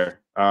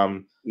there.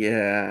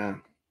 Yeah.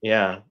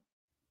 Yeah,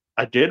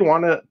 I did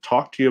want to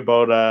talk to you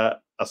about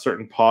a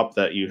certain pop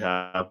that you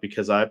have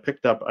because I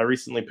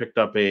recently picked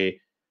up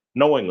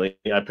knowingly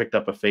I picked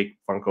up a fake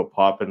Funko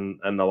Pop, and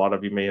a lot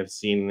of you may have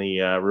seen the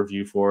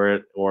review for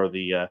it or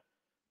the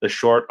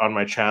short on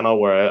my channel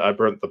where I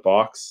burnt the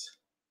box.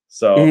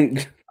 So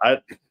I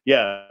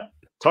yeah,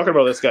 talking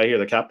about this guy here,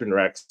 the Captain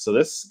Rex. So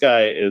this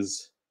guy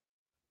is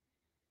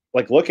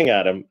like looking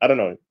at him. I don't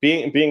know,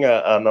 being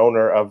an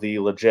owner of the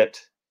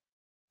legit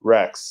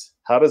Rex.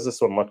 How does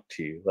this one look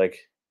to you? Like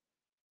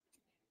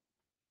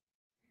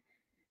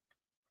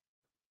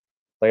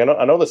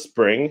I know the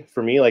spring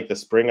for me, like the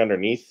spring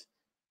underneath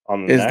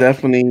on the It's neck.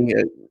 definitely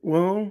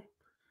well,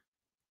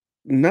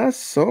 not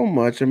so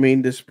much. I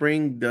mean, the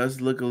spring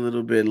does look a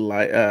little bit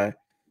like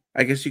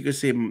I guess you could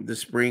say the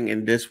spring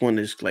and this one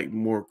is like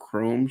more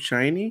chrome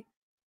shiny.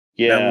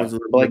 That Yeah, one's a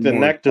little but bit like the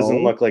more neck doesn't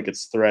dull. look like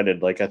it's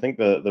threaded. Like I think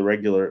the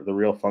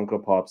real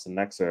Funko Pops, the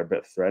necks are a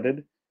bit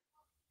threaded.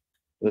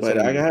 This But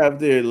I one, have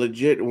the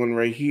legit one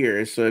right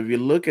here. So if you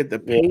look at the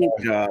yeah, paint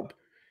job,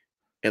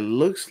 it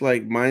looks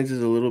like mine's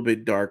is a little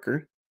bit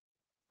darker.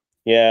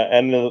 yeah,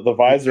 and the It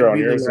visor could on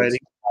be the yours looks lighting.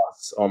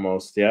 gloss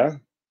almost. Yeah,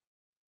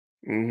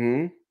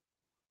 Hmm.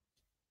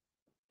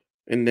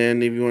 And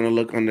then if you want to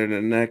look under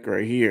the neck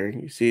right here,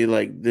 you see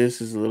like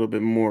this is a little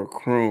bit more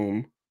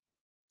chrome.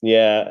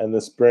 yeah, and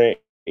the spring,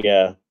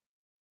 yeah.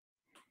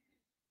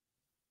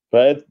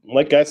 But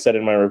like I said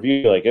in my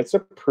review, like it's a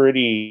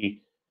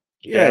pretty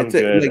Yeah, damn it's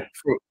a, good like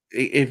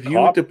if you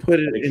were pop. to put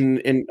it Like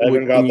I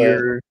with haven't got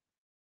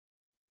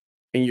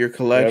in your I haven't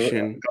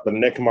collection. got the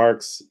nick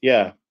marks.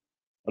 Yeah,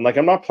 and like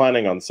I'm not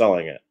planning on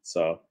selling it.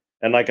 So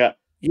and like Yeah,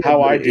 how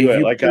but I do if it,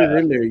 you like put it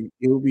in there,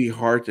 it'll be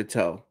hard to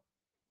tell.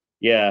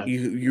 yeah,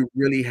 You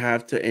really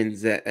have to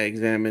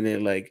examine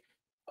it like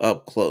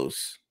up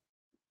close.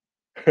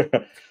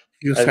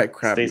 Feels like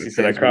crap in my Stacy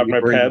said I pants when crapped you my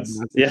burn the pants.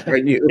 boxes Yeah,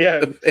 when you yeah,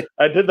 open it.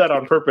 I did that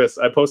on purpose.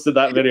 I posted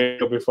that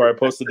video before I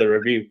posted the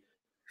review.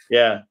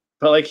 Yeah,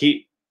 but like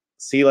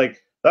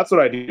like that's what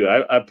I do.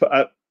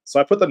 So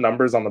I put the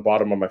numbers on the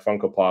bottom of my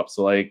Funko Pop.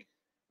 So like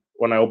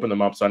when I open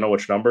them up, so I know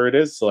which number it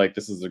is. So like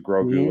this is a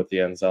Grogu Mhm. with the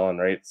Anzellan,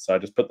 right? So I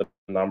just put the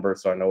number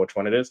so I know which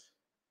one it is.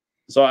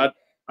 So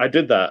I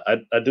did that.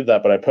 I did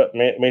that, but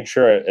made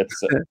sure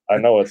it's I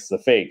know it's the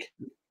fake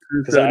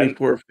because I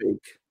 274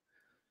 fake.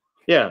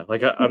 yeah,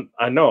 like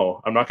I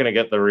know I'm not gonna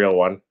get the real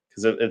one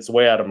because it's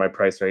way out of my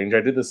price range. I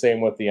did the same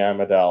with the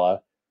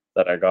Amidala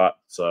that I got.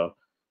 So,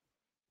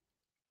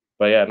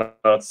 but yeah,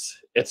 no,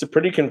 it's a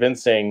pretty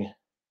convincing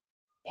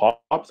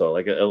pop though.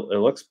 Like it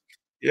looks,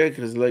 Yeah,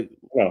 because like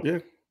you know, yeah,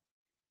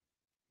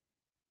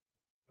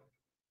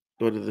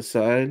 go to the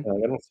side.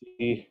 I don't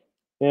see,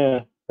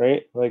 yeah,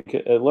 right. Like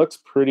it looks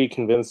pretty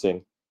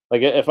convincing.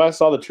 Like if I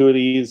saw the two of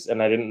these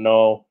and I didn't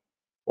know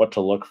what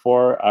to look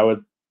for, I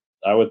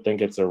would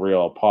think it's a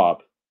real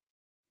pop.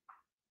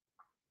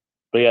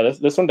 But yeah,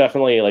 this one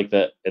definitely like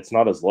that. It's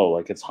not as low.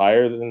 Like it's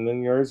higher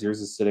than yours.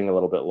 Yours is sitting a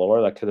little bit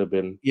lower. That could have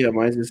been Yeah,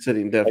 mine's just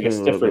sitting like a definitely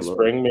a little stiffer bit lower.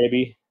 spring,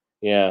 maybe.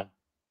 Yeah,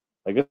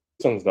 like this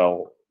one's got.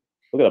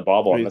 Look at the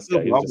bobble I on mean, it this still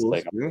guy. He's just bubbles,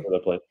 like all yeah. over the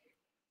place.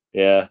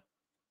 Yeah,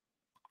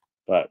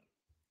 but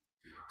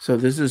So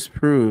this is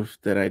proof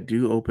that I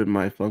do open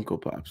my Funko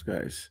Pops,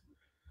 guys.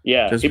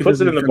 yeah, Just he because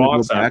puts it in I'm the trying to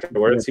go box back into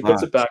afterwards. the He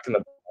puts it box. back in the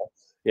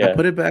box. I Yeah.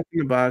 put it back in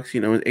the box,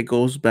 it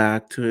goes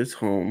back to its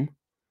home,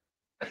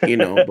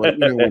 but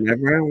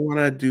whenever I want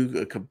to do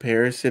a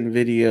comparison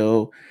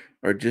video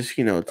or just,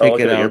 Oh, take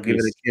look at it the out, give it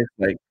a earpiece. kiss,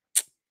 like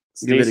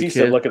give it a Stacy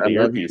said, kiss. "Look at I the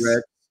love you, Red.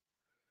 earpiece.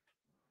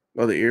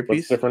 Oh, the What's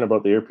earpiece. different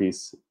about the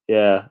earpiece?"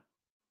 Yeah,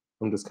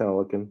 I'm just kind of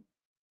looking.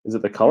 Is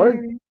it the color,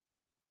 Mm,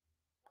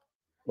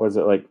 or is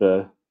it like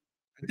the?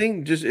 I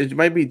think just it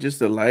might be just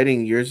the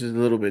lighting. Yours is a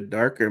little bit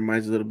darker,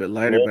 mine's a little bit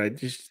lighter, Yeah, but I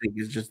just think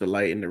it's just the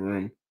light in the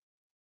room.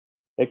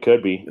 it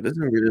could be. It doesn't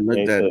really look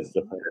Yeah, he that, said it's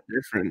different.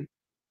 different.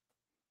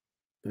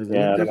 Does it Yeah,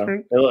 look I don't know.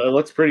 different? It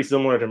looks pretty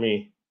similar to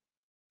me.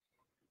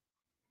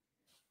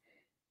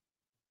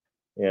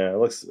 Yeah, it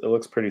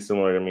looks pretty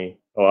similar to me.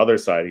 Oh, other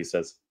side, he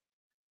says.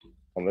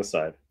 On this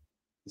side.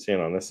 He's saying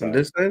on this On side.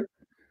 this side?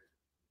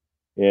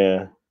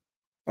 Yeah.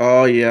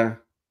 Oh yeah.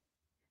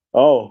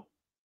 Oh.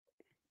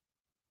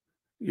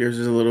 Yours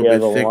is a little Yeah,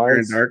 bit the thicker and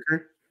lines.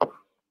 darker.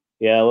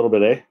 Yeah, a little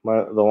bit, eh?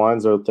 The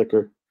lines are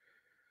thicker.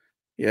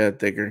 Yeah,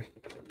 thicker.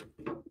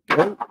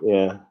 Oh,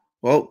 Yeah.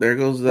 well, there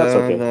goes That's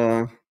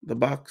okay. the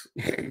box.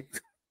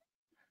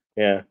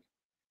 Yeah.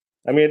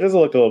 I mean, it does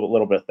look a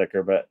little bit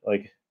thicker, but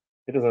like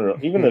it doesn't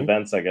really, even the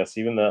vents, I guess,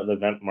 even the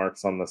vent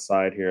marks on the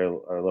side here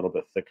are a little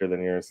bit thicker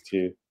than yours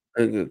too.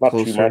 A good Not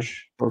too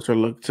much. closer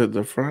look to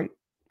the front.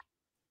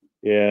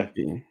 Yeah.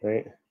 Yeah.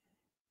 Right.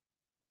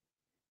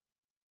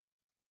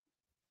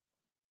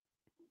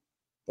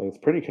 It's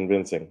pretty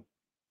convincing.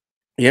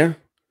 Yeah.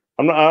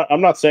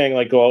 I'm not saying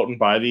like go out and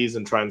buy these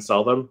and try and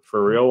sell them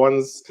for real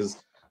ones, because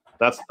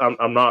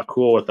I'm not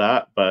cool with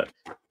that. But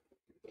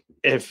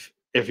if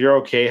you're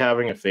okay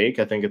having a fake,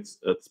 I think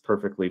it's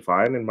perfectly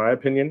fine in my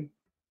opinion.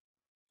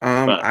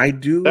 But I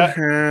do that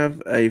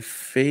have a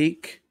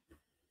fake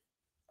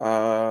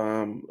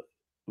Vegeta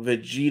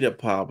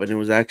pop, and it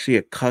was actually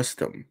a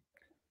custom.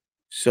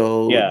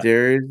 So yeah,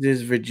 there is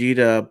this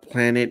Vegeta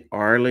Planet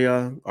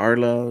Arla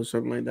or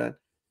something like that.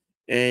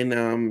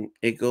 And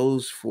it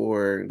goes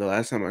for the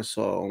last time I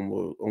saw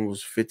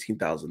almost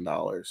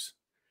 $15,000.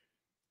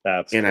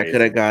 that's And I could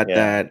have crazy. got Yeah.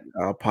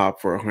 that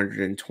pop for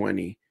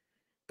 120.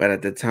 But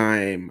at the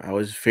time, I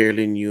was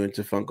fairly new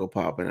into Funko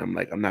Pop, and I'm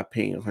like, I'm not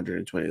paying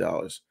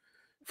 $120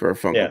 for a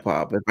Yeah. Funko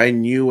Pop. If I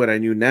knew what I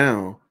knew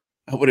now,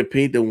 I would have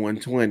paid the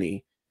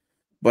 120.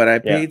 But I Yeah.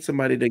 paid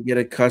somebody to get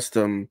a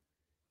custom.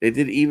 They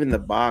did even the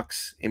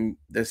box in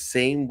the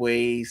same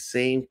way,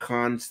 same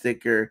con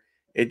sticker.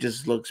 It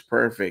just looks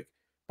perfect.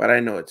 But I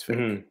know it's fake.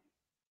 Hmm.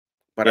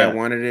 But I Yeah.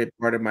 wanted it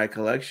part of my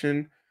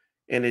collection,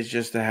 and it's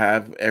just to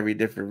have every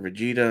different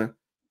Vegeta.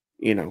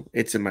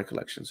 It's in my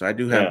collection. So I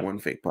do have Yeah. one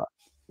fake pop.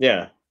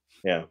 Yeah.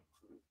 Yeah.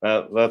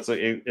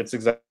 It's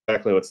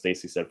exactly what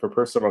Stacy said. For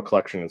personal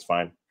collection, it's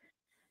fine. Mhm.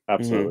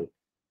 Absolutely.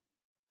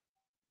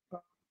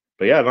 But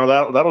yeah,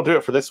 no, that'll do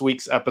it for this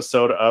week's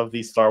episode of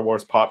the Star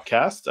Wars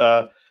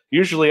Popcast.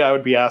 Usually, I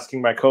would be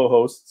asking my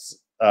co-hosts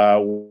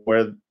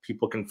where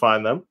people can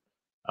find them.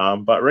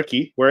 But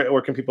Ricky,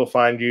 where can people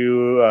find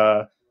you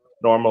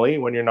normally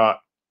when you're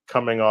not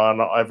coming on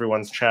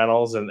everyone's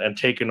channels and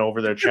taking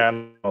over their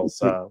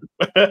channels? What's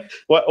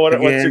your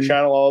Again,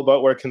 channel all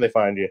about? Where can they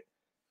find you?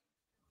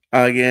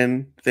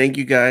 thank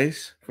you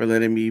guys for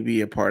letting me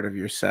be a part of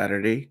your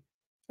Saturday.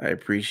 I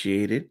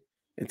appreciate it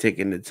and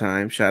taking the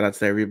time. Shout out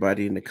to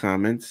everybody in the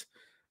comments.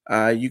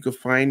 You can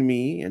find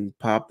me and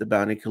Pop the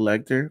Bounty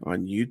Collector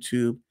on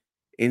YouTube,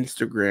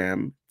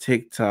 Instagram,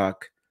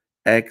 TikTok,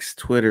 X,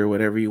 Twitter,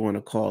 whatever you want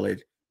to call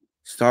it.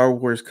 Star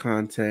Wars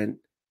content,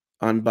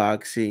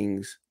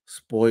 unboxings,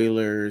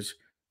 spoilers,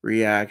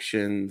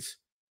 reactions,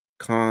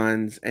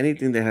 cons,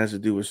 anything that has to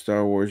do with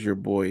Star Wars, your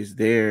boy is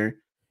there.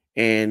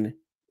 And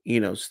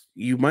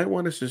you might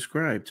want to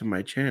subscribe to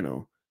my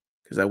channel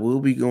because I will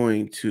be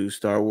going to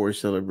Star Wars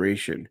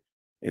Celebration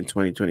in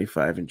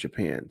 2025 in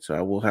Japan. So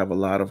I will have a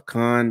lot of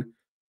con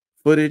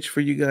footage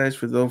for you guys.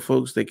 For those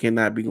folks that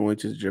cannot be going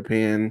to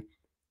Japan,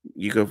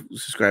 you can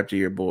subscribe to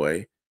your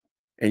boy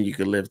and you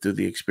can live through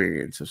the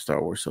experience of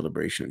Star Wars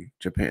Celebration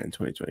Japan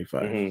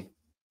 2025. Mm-hmm.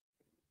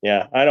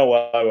 Yeah, I know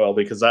I will,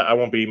 because I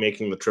won't be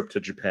making the trip to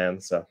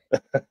Japan, so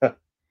it's a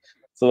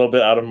little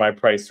bit out of my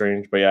price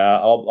range. But yeah,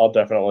 I'll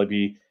definitely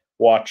be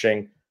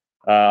watching.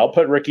 I'll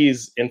put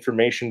Ricky's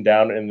information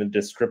down in the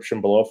description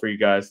below for you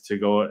guys to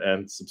go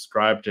and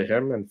subscribe to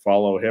him and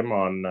follow him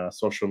on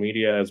social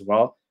media as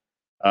well.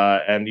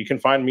 And you can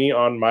find me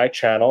on my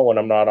channel when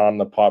I'm not on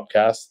the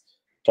podcast,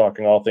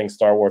 talking all things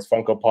Star Wars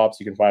Funko Pops.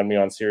 You can find me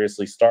on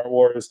Seriously Star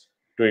Wars,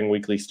 doing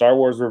weekly Star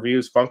Wars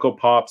reviews, Funko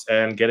Pops,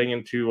 and getting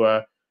into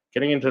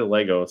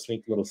Lego.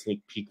 Little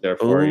sneak peek there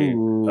for you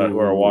who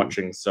are Ooh.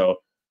 watching. So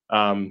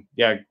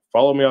yeah,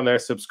 follow me on there,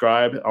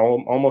 subscribe.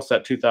 Almost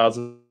at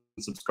 2,000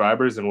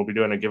 subscribers, and we'll be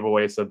doing a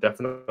giveaway. So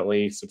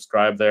definitely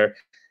subscribe there,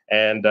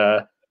 and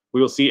we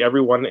will see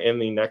everyone in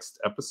the next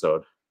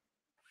episode.